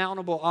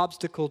insurmountable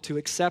obstacle to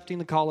accepting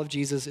the call of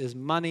Jesus is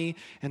money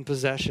and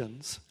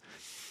possessions.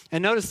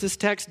 And notice this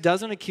text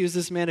doesn't accuse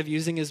this man of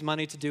using his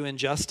money to do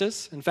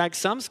injustice. In fact,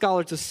 some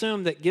scholars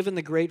assume that given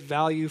the great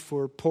value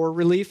for poor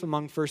relief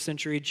among first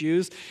century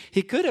Jews,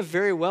 he could have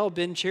very well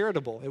been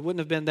charitable. It wouldn't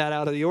have been that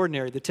out of the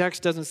ordinary. The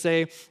text doesn't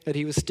say that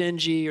he was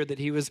stingy or that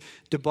he was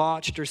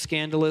debauched or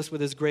scandalous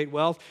with his great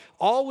wealth.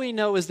 All we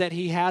know is that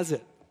he has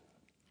it.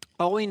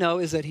 All we know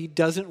is that he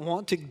doesn't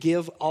want to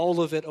give all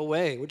of it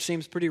away, which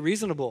seems pretty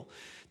reasonable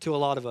to a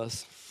lot of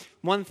us.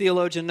 One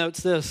theologian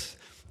notes this.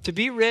 To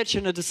be rich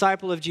and a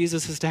disciple of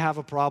Jesus is to have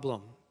a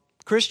problem.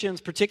 Christians,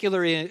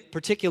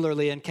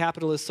 particularly in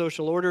capitalist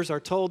social orders,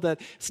 are told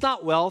that it's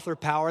not wealth or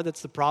power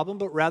that's the problem,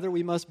 but rather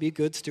we must be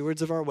good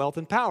stewards of our wealth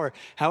and power.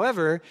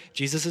 However,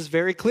 Jesus is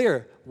very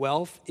clear.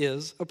 Wealth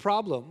is a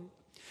problem.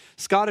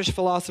 Scottish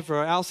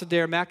philosopher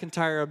Alasdair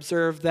MacIntyre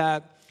observed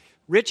that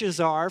riches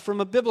are,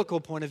 from a biblical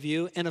point of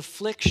view, an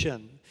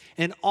affliction,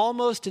 an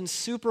almost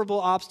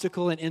insuperable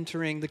obstacle in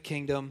entering the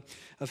kingdom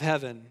of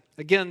heaven.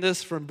 Again,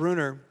 this from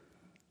Bruner.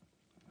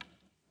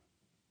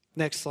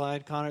 Next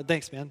slide, Connor.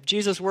 Thanks, man.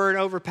 Jesus' word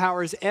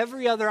overpowers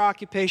every other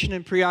occupation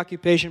and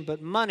preoccupation,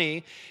 but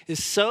money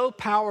is so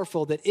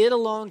powerful that it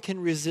alone can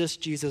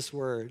resist Jesus'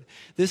 word.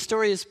 This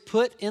story is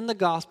put in the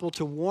gospel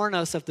to warn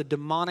us of the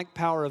demonic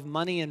power of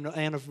money and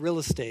of real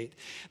estate.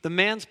 The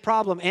man's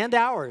problem, and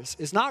ours,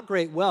 is not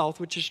great wealth,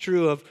 which is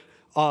true of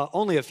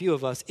only a few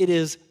of us. It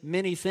is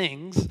many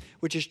things,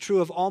 which is true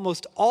of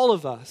almost all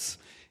of us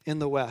in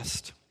the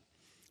West.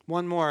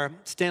 One more.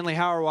 Stanley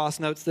Hauerwas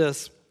notes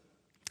this.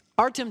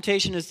 Our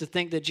temptation is to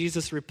think that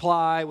Jesus'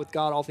 reply, with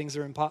God all things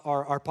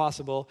are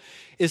possible,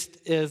 is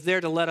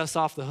there to let us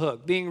off the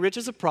hook. Being rich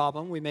is a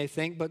problem, we may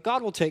think, but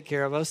God will take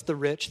care of us, the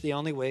rich, the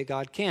only way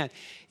God can.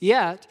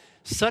 Yet,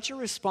 such a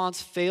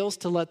response fails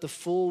to let the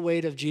full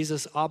weight of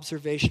Jesus'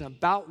 observation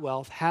about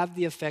wealth have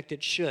the effect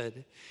it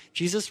should.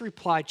 Jesus'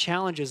 reply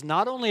challenges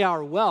not only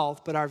our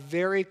wealth, but our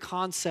very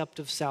concept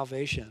of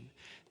salvation.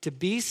 To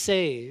be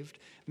saved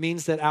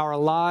means that our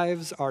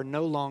lives are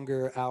no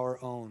longer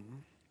our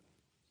own.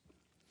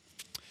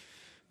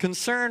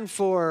 Concern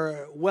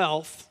for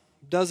wealth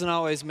doesn't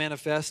always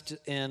manifest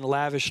in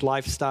lavish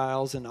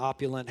lifestyles and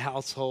opulent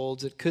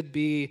households. It could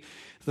be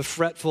the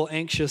fretful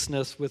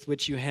anxiousness with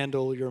which you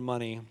handle your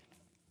money.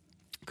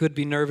 It could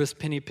be nervous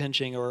penny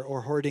pinching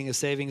or hoarding a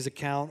savings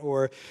account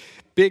or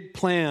big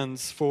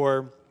plans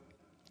for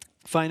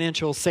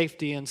financial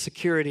safety and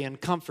security and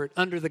comfort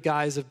under the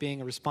guise of being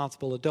a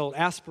responsible adult.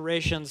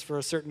 Aspirations for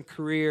a certain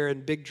career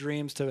and big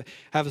dreams to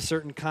have a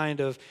certain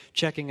kind of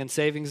checking and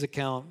savings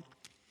account.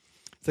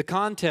 The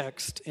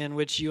context in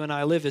which you and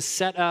I live is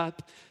set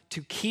up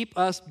to keep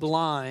us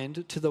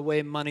blind to the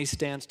way money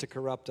stands to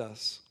corrupt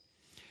us.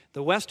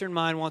 The Western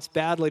mind wants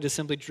badly to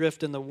simply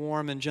drift in the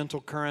warm and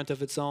gentle current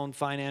of its own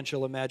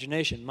financial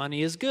imagination.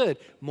 Money is good.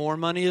 More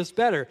money is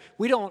better.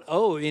 We don't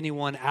owe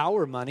anyone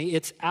our money.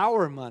 It's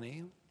our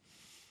money.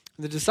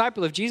 The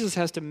disciple of Jesus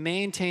has to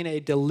maintain a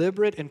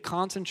deliberate and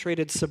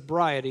concentrated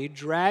sobriety,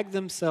 drag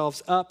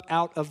themselves up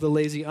out of the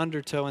lazy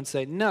undertow and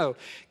say, no,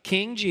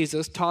 King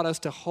Jesus taught us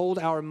to hold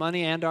our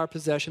money and our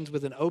possessions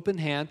with an open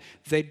hand.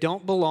 They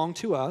don't belong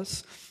to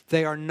us.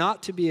 They are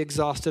not to be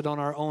exhausted on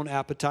our own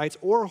appetites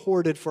or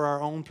hoarded for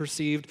our own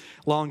perceived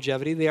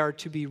longevity. They are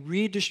to be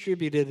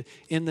redistributed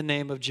in the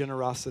name of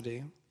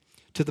generosity.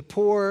 To the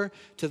poor,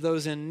 to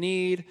those in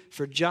need,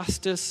 for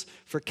justice,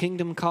 for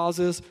kingdom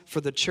causes, for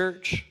the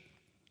church.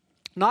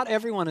 Not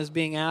everyone is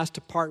being asked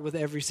to part with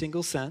every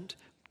single cent,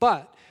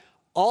 but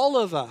all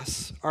of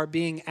us are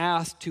being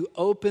asked to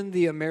open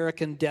the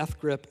American death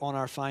grip on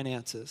our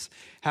finances,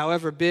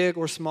 however big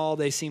or small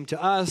they seem to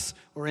us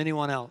or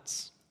anyone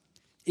else.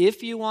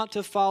 If you want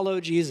to follow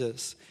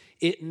Jesus,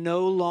 it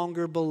no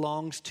longer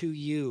belongs to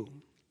you.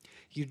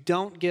 You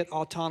don't get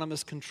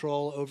autonomous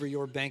control over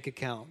your bank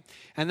account.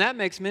 And that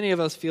makes many of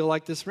us feel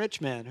like this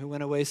rich man who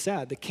went away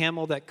sad, the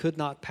camel that could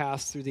not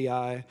pass through the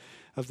eye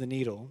of the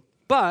needle.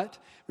 But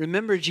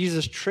remember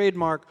Jesus'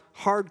 trademark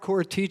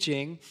hardcore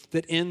teaching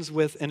that ends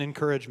with an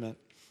encouragement.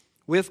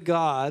 With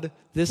God,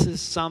 this is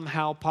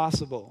somehow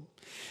possible.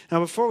 Now,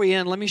 before we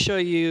end, let me show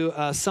you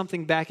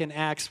something back in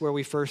Acts where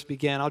we first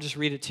began. I'll just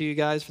read it to you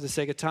guys for the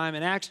sake of time.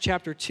 In Acts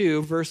chapter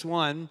 2, verse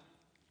 1,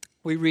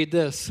 we read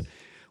this.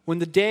 When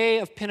the day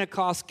of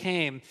Pentecost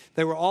came,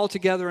 they were all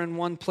together in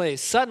one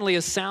place. Suddenly,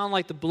 a sound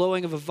like the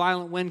blowing of a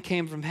violent wind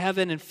came from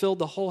heaven and filled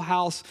the whole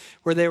house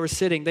where they were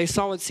sitting. They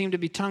saw what seemed to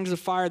be tongues of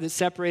fire that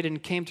separated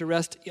and came to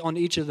rest on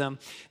each of them.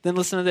 Then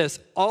listen to this.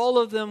 All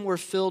of them were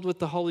filled with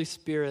the Holy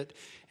Spirit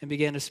and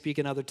began to speak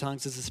in other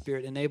tongues as the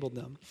Spirit enabled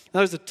them.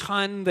 Now, there's a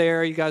ton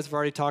there. You guys have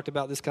already talked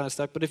about this kind of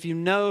stuff. But if you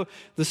know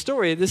the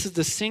story, this is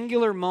the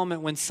singular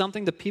moment when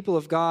something the people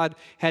of God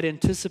had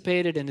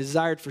anticipated and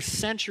desired for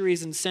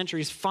centuries and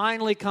centuries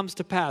finally comes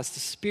to pass. The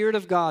Spirit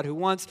of God, who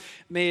once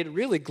made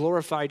really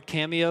glorified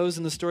cameos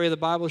in the story of the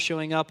Bible,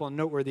 showing up on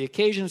noteworthy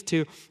occasions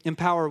to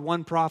empower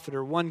one prophet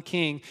or one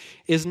king,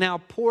 is now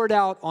poured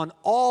out on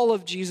all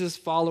of Jesus'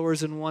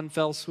 followers in one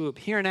fell swoop.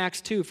 Here in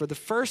Acts 2, for the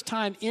first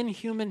time in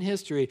human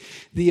history,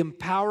 the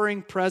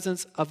empowering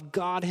presence of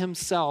God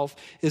himself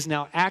is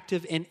now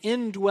active and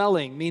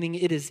indwelling, meaning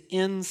it is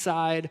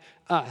inside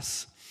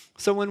us.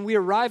 So when we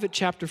arrive at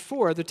chapter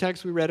 4, the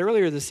text we read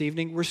earlier this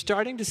evening, we're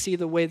starting to see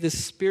the way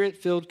this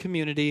Spirit-filled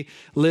community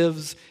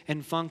lives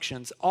and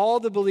functions. All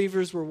the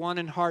believers were one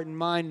in heart and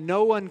mind.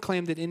 No one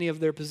claimed that any of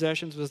their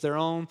possessions was their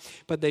own,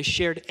 but they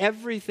shared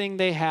everything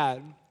they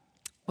had.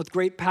 With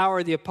great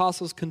power, the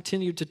apostles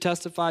continued to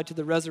testify to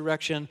the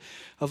resurrection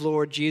of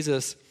Lord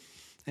Jesus.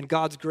 And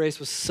God's grace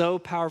was so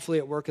powerfully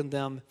at work in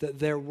them that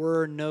there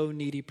were no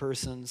needy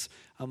persons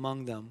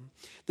among them.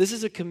 This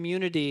is a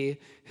community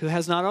who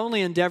has not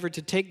only endeavored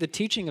to take the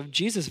teaching of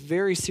Jesus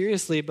very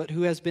seriously, but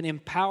who has been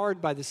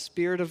empowered by the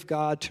Spirit of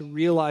God to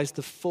realize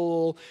the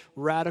full,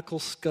 radical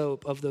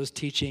scope of those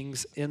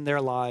teachings in their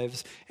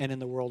lives and in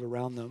the world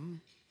around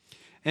them.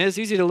 And it's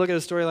easy to look at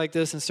a story like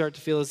this and start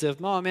to feel as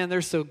if, oh man,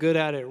 they're so good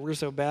at it, we're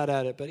so bad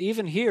at it. But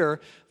even here,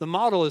 the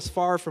model is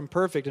far from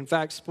perfect. In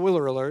fact,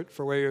 spoiler alert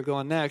for where you're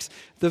going next,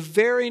 the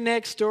very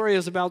next story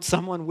is about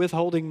someone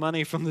withholding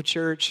money from the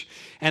church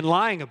and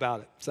lying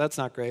about it. So that's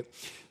not great.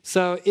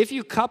 So if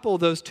you couple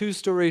those two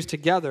stories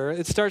together,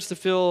 it starts to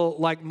feel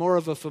like more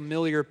of a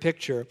familiar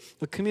picture.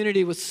 A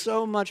community with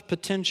so much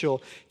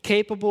potential,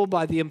 capable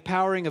by the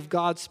empowering of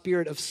God's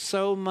Spirit of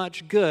so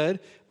much good,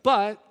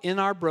 but in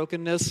our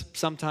brokenness,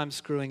 sometimes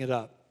screwing it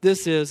up.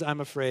 This is, I'm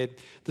afraid,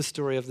 the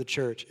story of the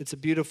church. It's a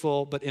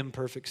beautiful but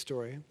imperfect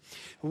story.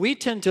 We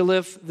tend to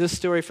lift this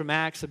story from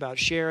Acts about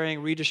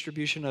sharing,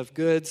 redistribution of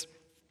goods.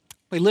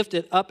 We lift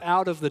it up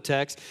out of the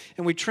text,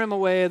 and we trim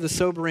away the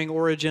sobering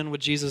origin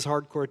with Jesus'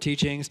 hardcore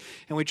teachings,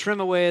 and we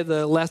trim away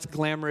the less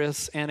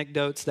glamorous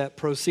anecdotes that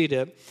precede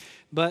it.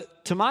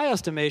 But to my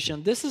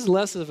estimation, this is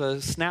less of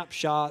a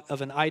snapshot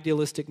of an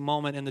idealistic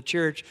moment in the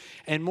church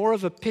and more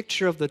of a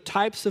picture of the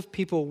types of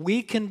people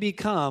we can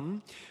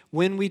become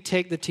when we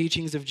take the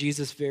teachings of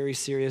Jesus very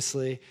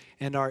seriously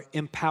and are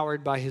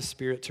empowered by his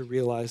Spirit to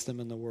realize them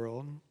in the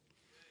world.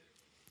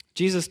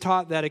 Jesus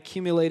taught that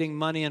accumulating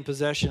money and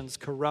possessions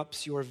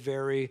corrupts your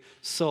very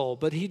soul,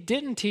 but he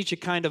didn't teach a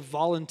kind of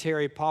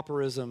voluntary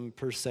pauperism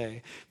per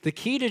se. The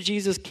key to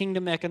Jesus'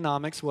 kingdom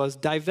economics was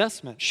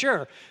divestment.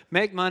 Sure,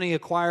 make money,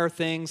 acquire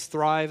things,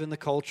 thrive in the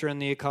culture and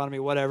the economy,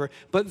 whatever,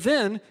 but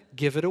then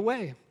give it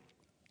away.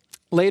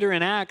 Later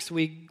in Acts,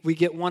 we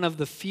get one of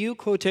the few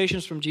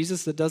quotations from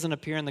Jesus that doesn't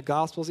appear in the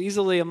Gospels,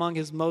 easily among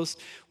his most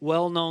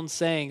well-known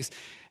sayings,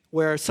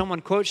 where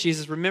someone quotes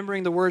Jesus,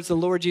 remembering the words the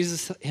Lord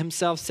Jesus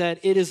himself said,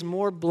 "It is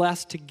more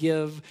blessed to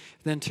give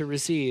than to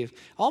receive."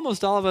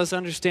 Almost all of us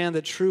understand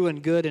that true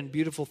and good and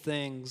beautiful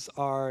things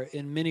are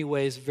in many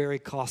ways very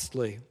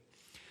costly.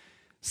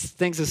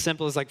 Things as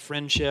simple as like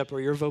friendship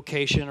or your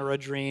vocation or a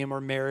dream or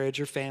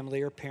marriage or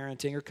family or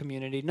parenting or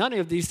community. None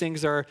of these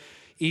things are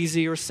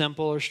easy or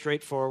simple or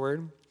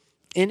straightforward.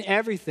 In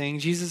everything,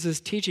 Jesus is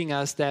teaching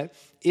us that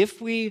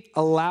if we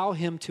allow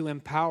him to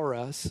empower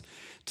us,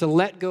 to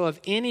let go of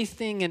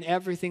anything and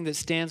everything that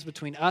stands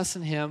between us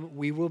and him,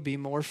 we will be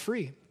more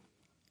free.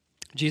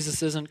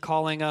 Jesus isn't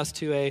calling us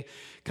to a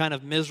kind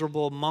of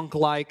miserable,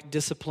 monk-like,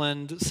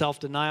 disciplined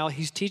self-denial.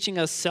 He's teaching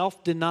us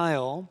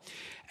self-denial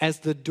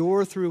as the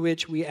door through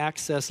which we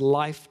access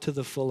life to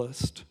the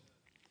fullest.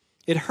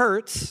 It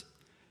hurts,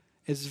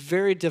 it's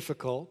very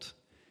difficult,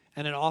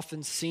 and it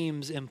often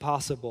seems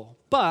impossible.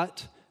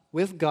 But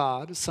with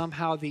God,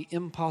 somehow the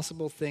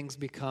impossible things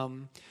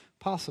become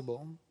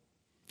possible.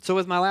 So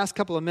with my last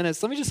couple of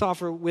minutes, let me just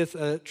offer with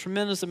a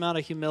tremendous amount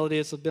of humility,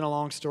 it's been a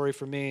long story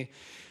for me,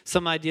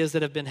 some ideas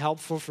that have been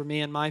helpful for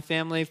me and my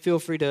family. Feel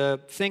free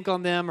to think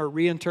on them or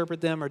reinterpret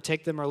them or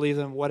take them or leave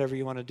them, whatever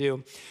you want to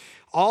do.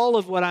 All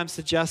of what I'm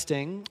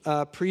suggesting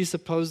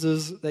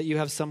presupposes that you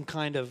have some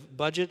kind of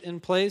budget in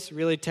place.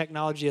 Really,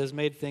 technology has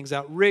made things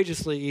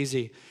outrageously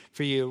easy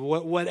for you.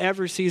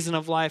 Whatever season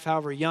of life,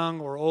 however young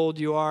or old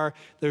you are,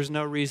 there's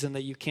no reason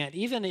that you can't.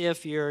 Even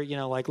if you're,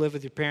 like live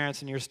with your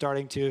parents and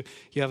you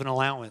have an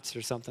allowance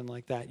or something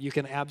like that, you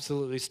can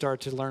absolutely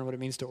start to learn what it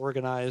means to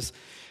organize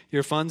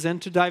your funds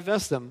and to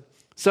divest them.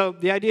 So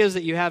the idea is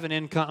that you have an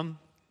income,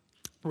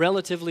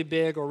 relatively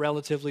big or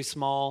relatively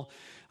small.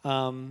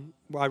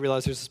 I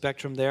realize there's a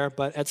spectrum there,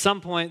 but at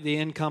some point the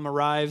income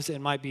arrives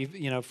and might be,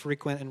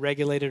 frequent and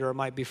regulated, or it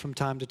might be from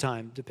time to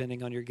time,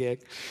 depending on your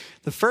gig.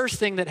 The first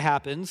thing that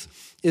happens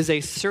is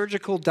a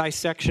surgical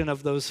dissection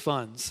of those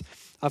funds.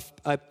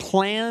 A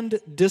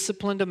planned,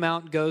 disciplined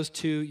amount goes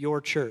to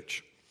your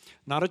church.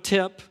 Not a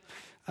tip,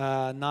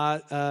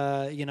 not,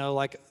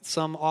 like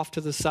some off to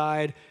the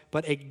side,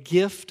 but a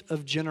gift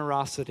of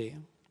generosity.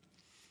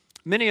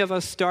 Many of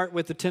us start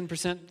with the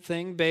 10%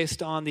 thing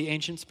based on the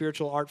ancient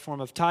spiritual art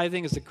form of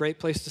tithing. It's a great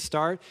place to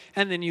start,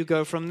 and then you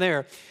go from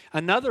there.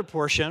 Another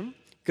portion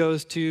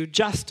goes to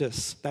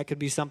justice. That could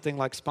be something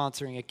like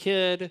sponsoring a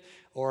kid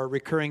or a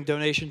recurring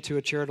donation to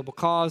a charitable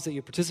cause that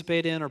you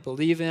participate in or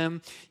believe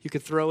in. You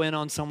could throw in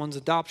on someone's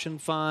adoption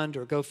fund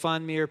or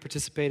GoFundMe or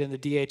participate in the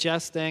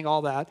DHS thing,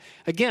 all that.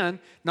 Again,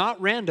 not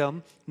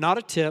random, not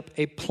a tip,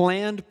 a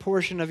planned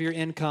portion of your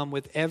income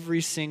with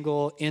every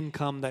single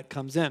income that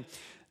comes in.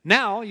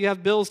 Now you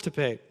have bills to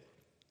pay,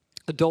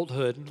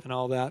 adulthood and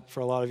all that for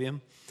a lot of you.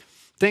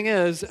 Thing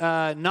is,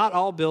 not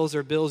all bills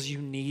are bills you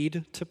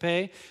need to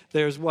pay.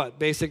 There's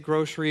basic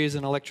groceries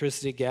and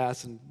electricity,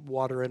 gas, and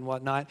water and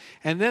whatnot.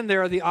 And then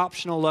there are the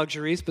optional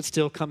luxuries, but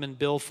still come in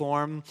bill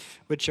form,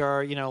 which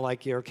are,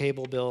 like your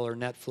cable bill or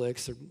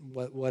Netflix or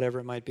whatever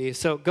it might be.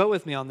 So go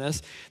with me on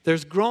this.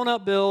 There's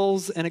grown-up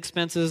bills and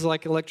expenses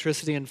like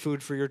electricity and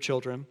food for your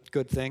children,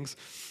 good things.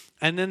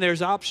 And then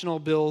there's optional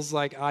bills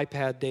like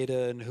iPad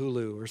data and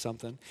Hulu or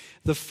something.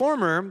 The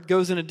former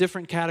goes in a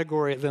different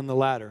category than the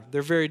latter.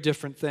 They're very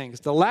different things.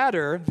 The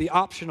latter, the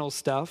optional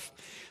stuff,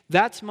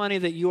 that's money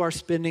that you are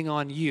spending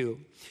on you.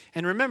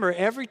 And remember,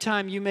 every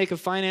time you make a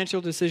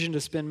financial decision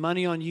to spend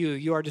money on you,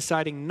 you are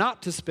deciding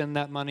not to spend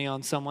that money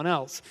on someone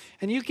else.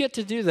 And you get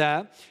to do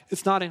that.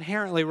 It's not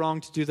inherently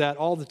wrong to do that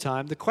all the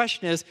time. The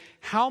question is,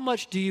 how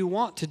much do you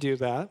want to do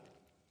that?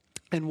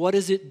 And what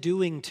is it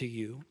doing to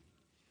you?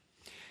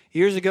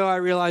 Years ago, I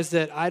realized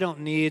that I don't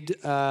need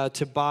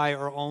to buy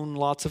or own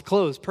lots of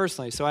clothes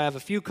personally. So I have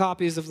a few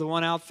copies of the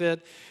one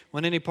outfit.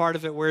 When any part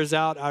of it wears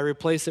out, I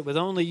replace it with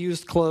only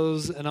used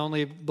clothes and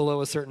only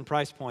below a certain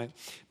price point.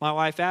 My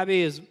wife,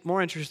 Abby, is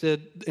more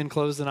interested in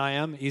clothes than I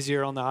am,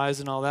 easier on the eyes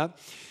and all that.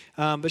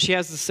 But she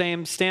has the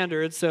same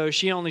standards, so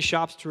she only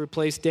shops to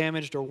replace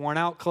damaged or worn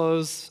out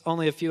clothes,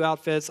 only a few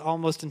outfits,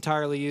 almost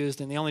entirely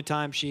used, and the only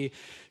time she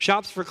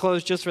shops for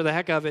clothes just for the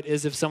heck of it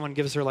is if someone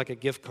gives her like a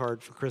gift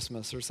card for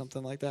Christmas or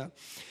something like that.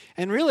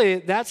 And really,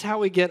 that's how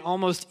we get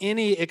almost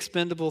any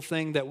expendable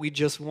thing that we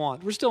just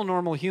want. We're still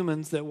normal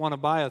humans that want to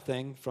buy a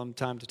thing from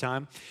time to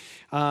time.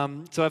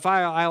 So if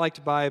I like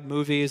to buy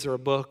movies or a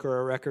book or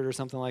a record or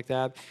something like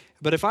that.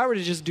 But if I were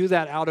to just do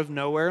that out of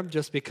nowhere,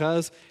 just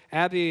because,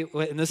 Abby,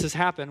 and this has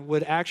happened,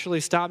 would actually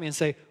stop me and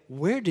say,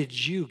 "Where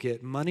did you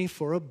get money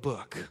for a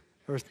book?"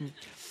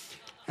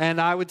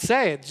 And I would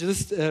say,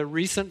 just a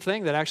recent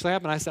thing that actually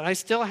happened. I said, I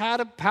still had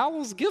a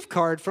Powell's gift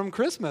card from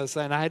Christmas,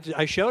 and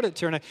I showed it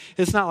to her. And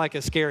it's not like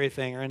a scary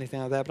thing or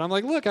anything like that, but I'm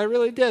like, look, I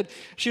really did.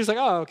 She was like,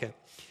 oh, okay.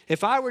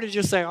 If I were to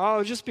just say,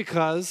 oh, just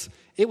because,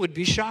 it would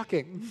be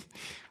shocking.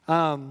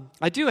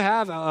 I do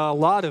have a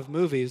lot of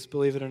movies,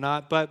 believe it or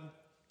not,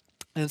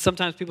 and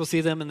sometimes people see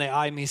them and they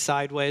eye me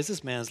sideways.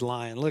 This man's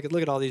lying. Look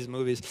at all these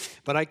movies.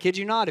 But I kid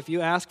you not, if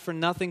you ask for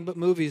nothing but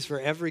movies for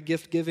every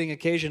gift-giving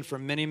occasion for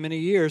many, many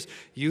years,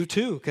 you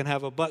too can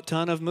have a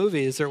butt-ton of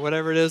movies or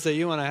whatever it is that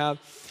you want to have.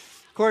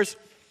 Of course,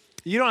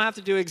 you don't have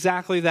to do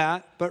exactly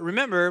that. But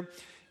remember,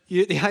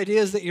 the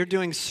idea is that you're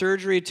doing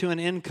surgery to an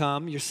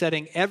income. You're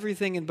setting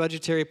everything in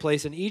budgetary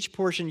place, and each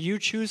portion you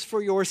choose for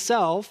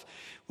yourself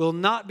will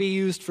not be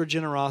used for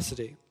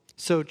generosity.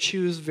 So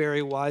choose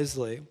very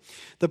wisely.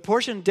 The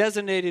portion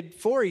designated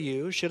for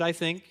you should, I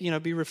think,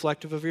 be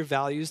reflective of your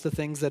values, the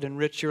things that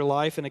enrich your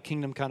life in a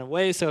kingdom kind of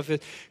way. So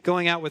if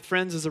going out with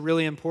friends is a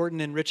really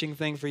important, enriching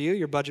thing for you,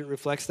 your budget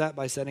reflects that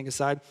by setting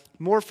aside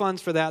more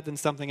funds for that than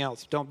something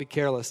else. Don't be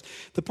careless.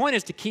 The point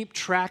is to keep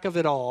track of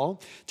it all,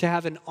 to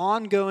have an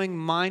ongoing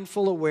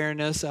mindful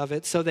awareness of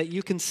it so that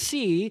you can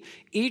see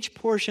each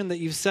portion that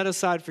you've set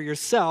aside for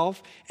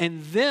yourself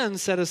and then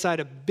set aside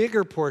a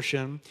bigger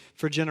portion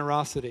for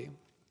generosity.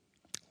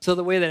 So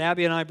the way that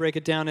Abby and I break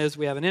it down is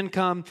we have an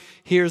income.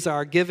 Here's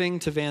our giving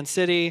to Van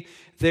City.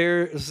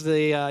 There's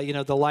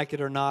the like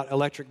it or not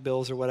electric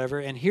bills or whatever.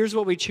 And here's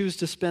what we choose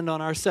to spend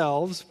on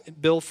ourselves,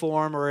 bill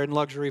form or in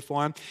luxury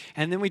form.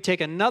 And then we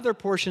take another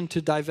portion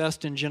to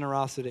divest in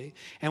generosity.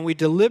 And we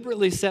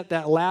deliberately set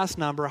that last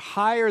number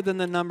higher than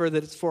the number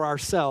that is for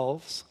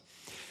ourselves.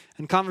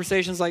 And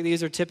conversations like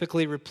these are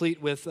typically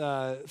replete with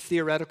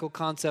theoretical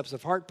concepts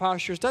of heart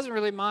postures. It doesn't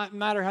really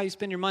matter how you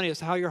spend your money. It's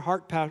how your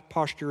heart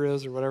posture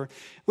is or whatever,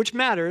 which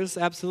matters,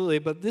 absolutely.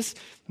 But this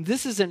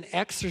is an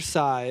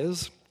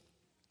exercise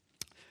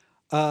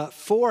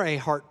for a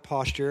heart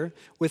posture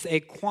with a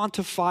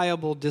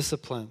quantifiable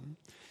discipline.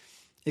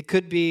 It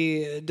could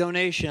be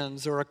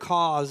donations or a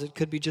cause. It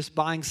could be just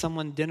buying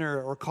someone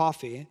dinner or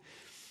coffee.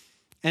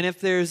 And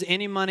if there's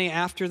any money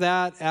after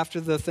that,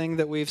 after the thing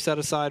that we've set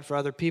aside for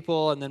other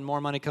people, and then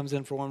more money comes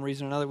in for one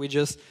reason or another, we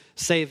just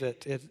save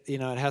it. It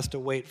has to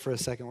wait for a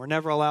second. We're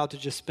never allowed to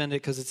just spend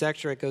it because it's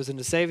extra. It goes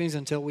into savings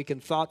until we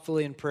can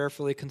thoughtfully and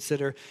prayerfully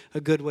consider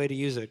a good way to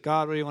use it.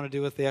 God, what do you want to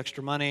do with the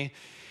extra money?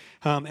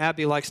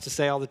 Abby likes to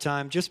say all the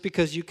time, just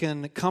because you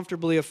can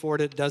comfortably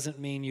afford it doesn't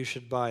mean you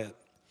should buy it.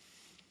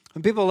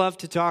 When people love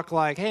to talk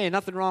like, hey,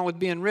 nothing wrong with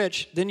being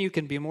rich, then you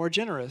can be more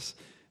generous.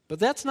 But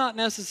that's not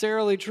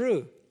necessarily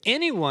true.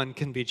 Anyone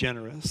can be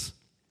generous.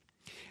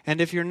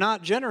 And if you're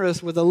not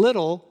generous with a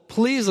little,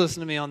 please listen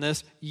to me on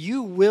this,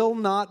 you will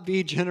not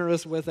be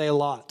generous with a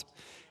lot.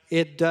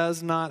 It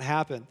does not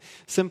happen.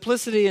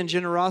 Simplicity and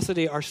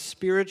generosity are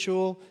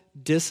spiritual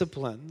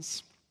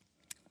disciplines.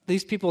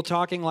 These people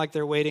talking like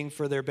they're waiting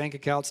for their bank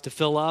accounts to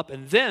fill up,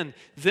 and then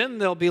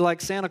they'll be like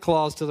Santa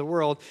Claus to the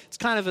world. It's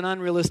kind of an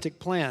unrealistic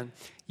plan.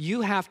 You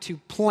have to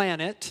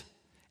plan it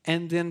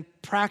and then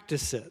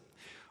practice it.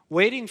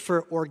 Waiting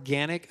for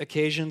organic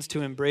occasions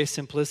to embrace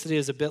simplicity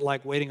is a bit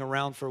like waiting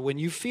around for when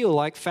you feel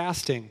like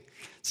fasting.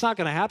 It's not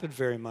going to happen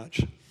very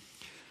much.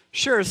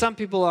 Sure, some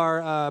people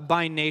are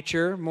by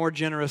nature more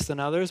generous than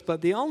others,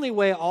 but the only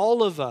way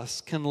all of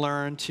us can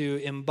learn to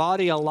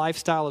embody a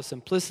lifestyle of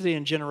simplicity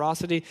and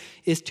generosity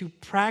is to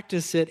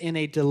practice it in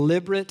a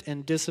deliberate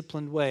and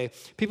disciplined way.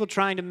 People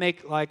trying to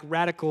make like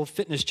radical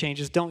fitness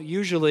changes don't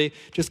usually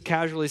just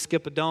casually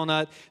skip a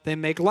donut. They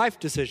make life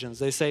decisions.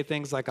 They say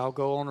things like, I'll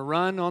go on a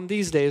run on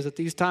these days at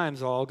these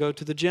times, or I'll go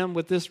to the gym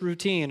with this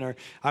routine, or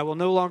I will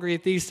no longer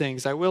eat these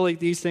things. I will eat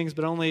these things,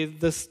 but only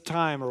this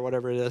time, or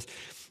whatever it is.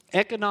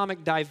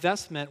 Economic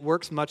divestment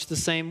works much the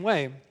same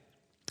way.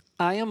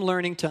 I am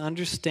learning to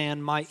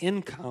understand my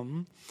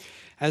income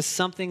as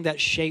something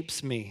that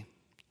shapes me,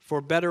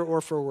 for better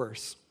or for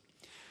worse.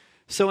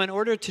 So in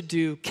order to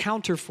do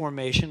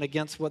counterformation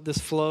against what this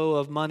flow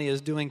of money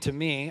is doing to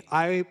me,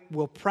 I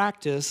will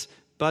practice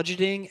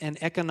budgeting and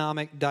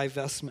economic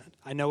divestment.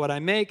 I know what I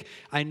make,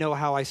 I know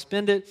how I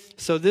spend it,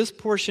 so this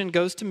portion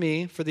goes to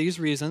me for these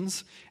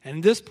reasons,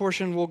 and this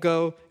portion will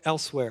go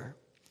elsewhere,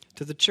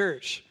 to the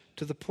church,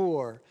 to the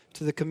poor,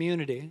 to the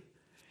community.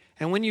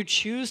 And when you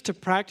choose to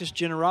practice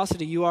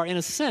generosity, you are, in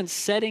a sense,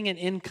 setting an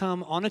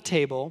income on a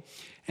table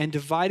and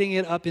dividing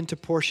it up into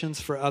portions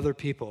for other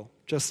people,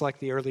 just like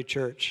the early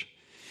church.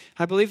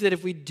 I believe that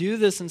if we do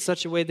this in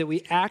such a way that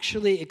we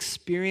actually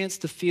experience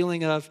the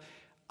feeling of,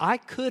 I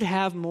could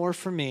have more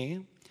for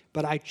me,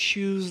 but I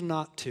choose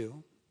not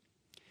to,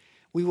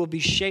 we will be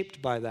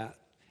shaped by that.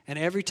 And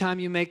every time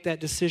you make that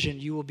decision,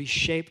 you will be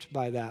shaped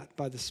by that,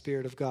 by the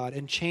Spirit of God,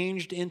 and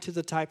changed into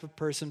the type of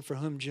person for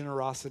whom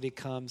generosity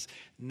comes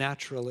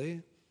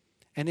naturally.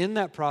 And in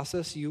that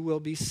process, you will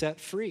be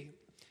set free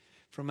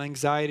from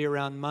anxiety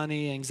around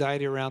money,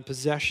 anxiety around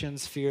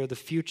possessions, fear of the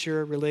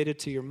future related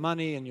to your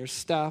money and your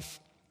stuff.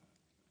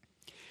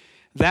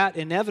 That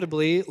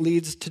inevitably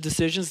leads to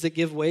decisions that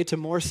give way to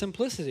more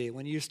simplicity.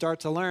 When you start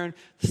to learn,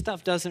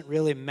 stuff doesn't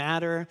really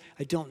matter,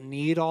 I don't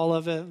need all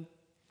of it.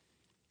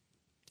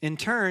 In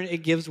turn,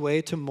 it gives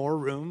way to more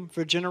room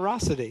for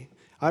generosity.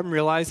 I'm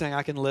realizing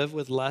I can live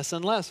with less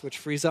and less, which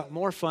frees up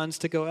more funds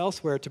to go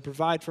elsewhere, to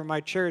provide for my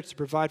church, to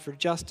provide for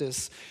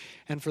justice,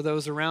 and for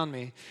those around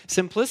me.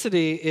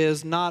 Simplicity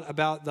is not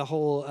about the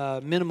whole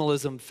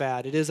minimalism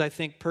fad. It is, I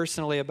think,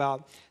 personally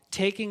about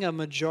taking a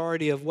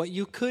majority of what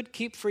you could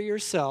keep for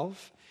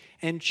yourself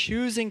and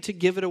choosing to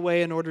give it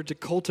away in order to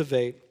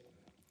cultivate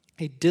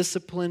a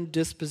disciplined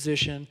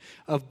disposition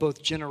of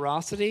both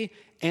generosity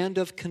and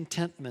of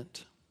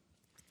contentment.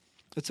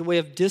 It's a way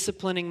of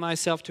disciplining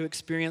myself to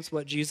experience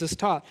what Jesus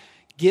taught.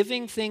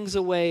 Giving things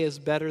away is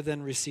better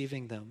than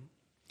receiving them.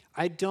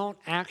 I don't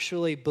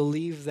actually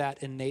believe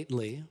that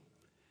innately.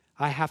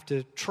 I have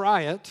to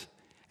try it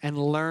and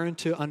learn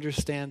to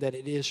understand that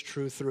it is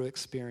true through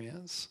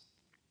experience.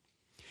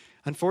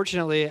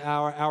 Unfortunately,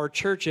 our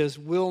churches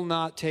will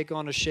not take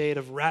on a shade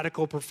of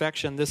radical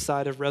perfection this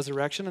side of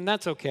resurrection, and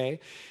that's okay.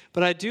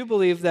 But I do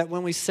believe that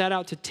when we set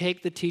out to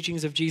take the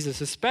teachings of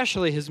Jesus,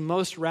 especially his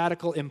most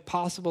radical,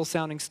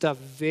 impossible-sounding stuff,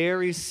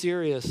 very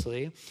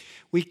seriously,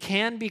 we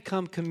can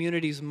become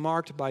communities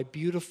marked by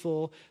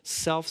beautiful,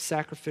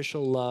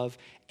 self-sacrificial love,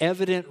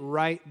 evident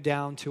right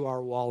down to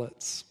our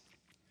wallets.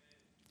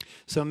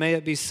 So may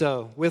it be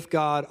so. With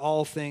God,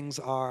 all things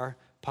are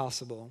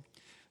possible.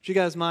 Would you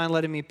guys mind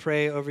letting me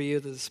pray over you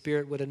that the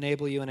Spirit would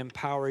enable you and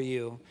empower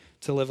you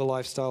to live a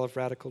lifestyle of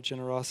radical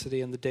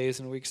generosity in the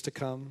days and weeks to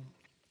come?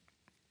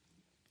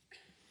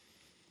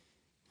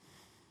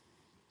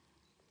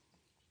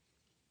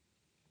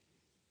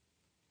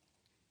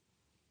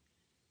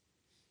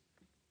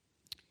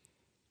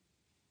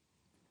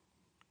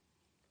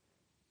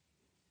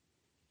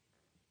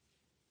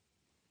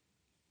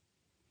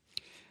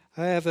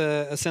 I have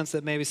a sense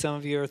that maybe some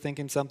of you are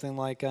thinking something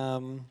like,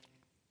 I'm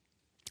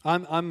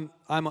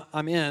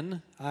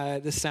in.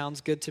 This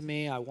sounds good to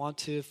me. I want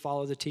to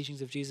follow the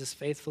teachings of Jesus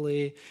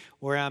faithfully.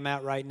 Where I'm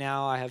at right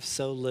now, I have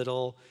so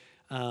little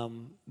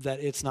that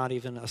it's not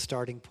even a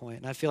starting point.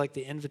 And I feel like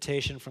the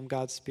invitation from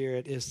God's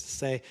Spirit is to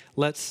say,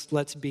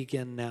 let's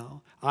begin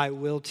now. I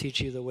will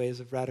teach you the ways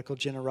of radical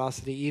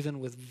generosity,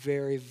 even with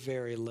very,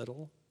 very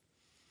little.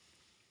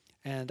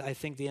 And I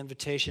think the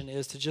invitation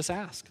is to just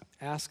ask.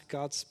 Ask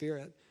God's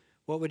Spirit,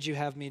 what would you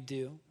have me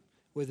do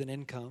with an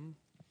income?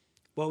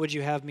 What would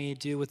you have me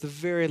do with the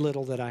very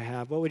little that I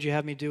have? What would you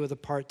have me do with a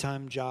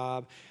part-time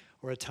job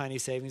or a tiny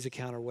savings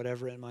account or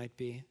whatever it might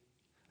be?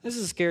 This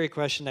is a scary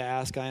question to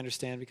ask, I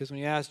understand, because when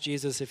you ask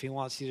Jesus if he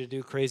wants you to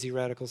do crazy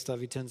radical stuff,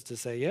 he tends to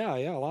say, yeah,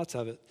 lots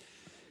of it.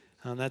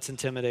 That's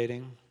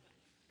intimidating.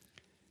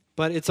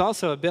 But it's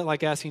also a bit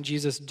like asking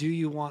Jesus, do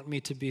you want me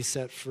to be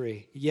set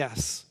free?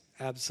 Yes,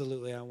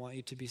 absolutely. I want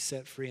you to be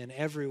set free in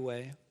every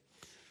way.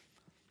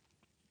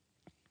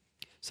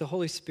 So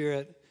Holy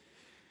Spirit,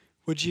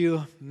 would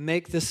you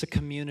make this a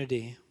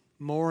community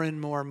more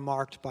and more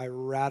marked by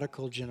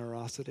radical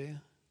generosity?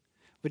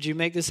 Would you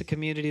make this a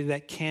community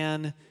that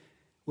can,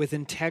 with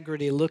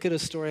integrity, look at a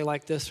story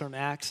like this from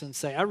Acts and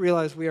say, I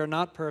realize we are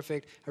not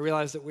perfect. I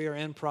realize that we are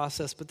in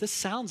process, but this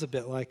sounds a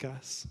bit like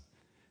us.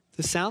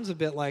 This sounds a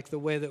bit like the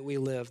way that we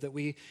live, that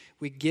we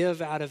give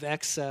out of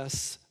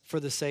excess for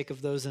the sake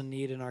of those in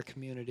need in our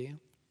community.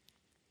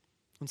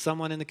 When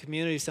someone in the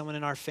community, someone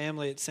in our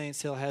family at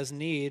Saints Hill has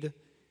need,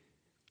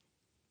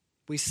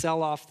 we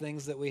sell off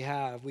things that we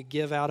have. We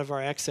give out of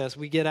our excess.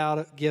 We give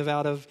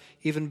out of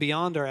even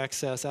beyond our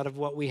excess, out of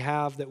what we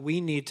have that we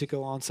need to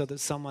go on so that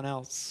someone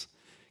else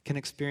can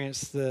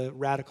experience the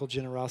radical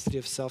generosity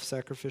of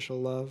self-sacrificial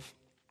love.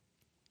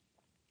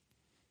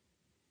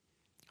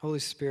 Holy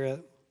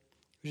Spirit,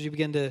 would you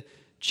begin to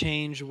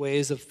change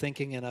ways of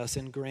thinking in us,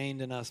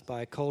 ingrained in us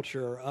by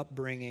culture or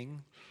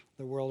upbringing,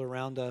 the world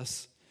around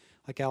us?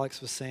 Like Alex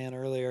was saying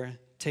earlier,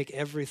 take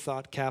every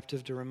thought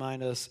captive to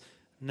remind us,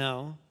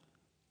 no.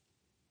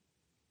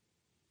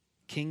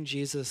 King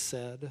Jesus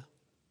said,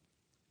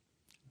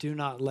 do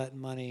not let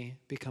money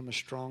become a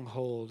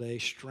stronghold, a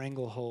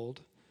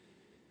stranglehold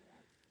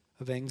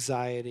of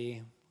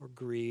anxiety or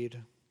greed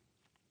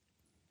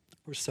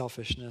or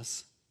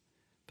selfishness,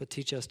 but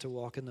teach us to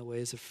walk in the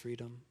ways of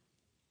freedom.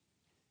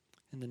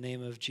 In the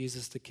name of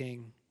Jesus the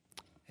King,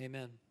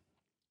 amen.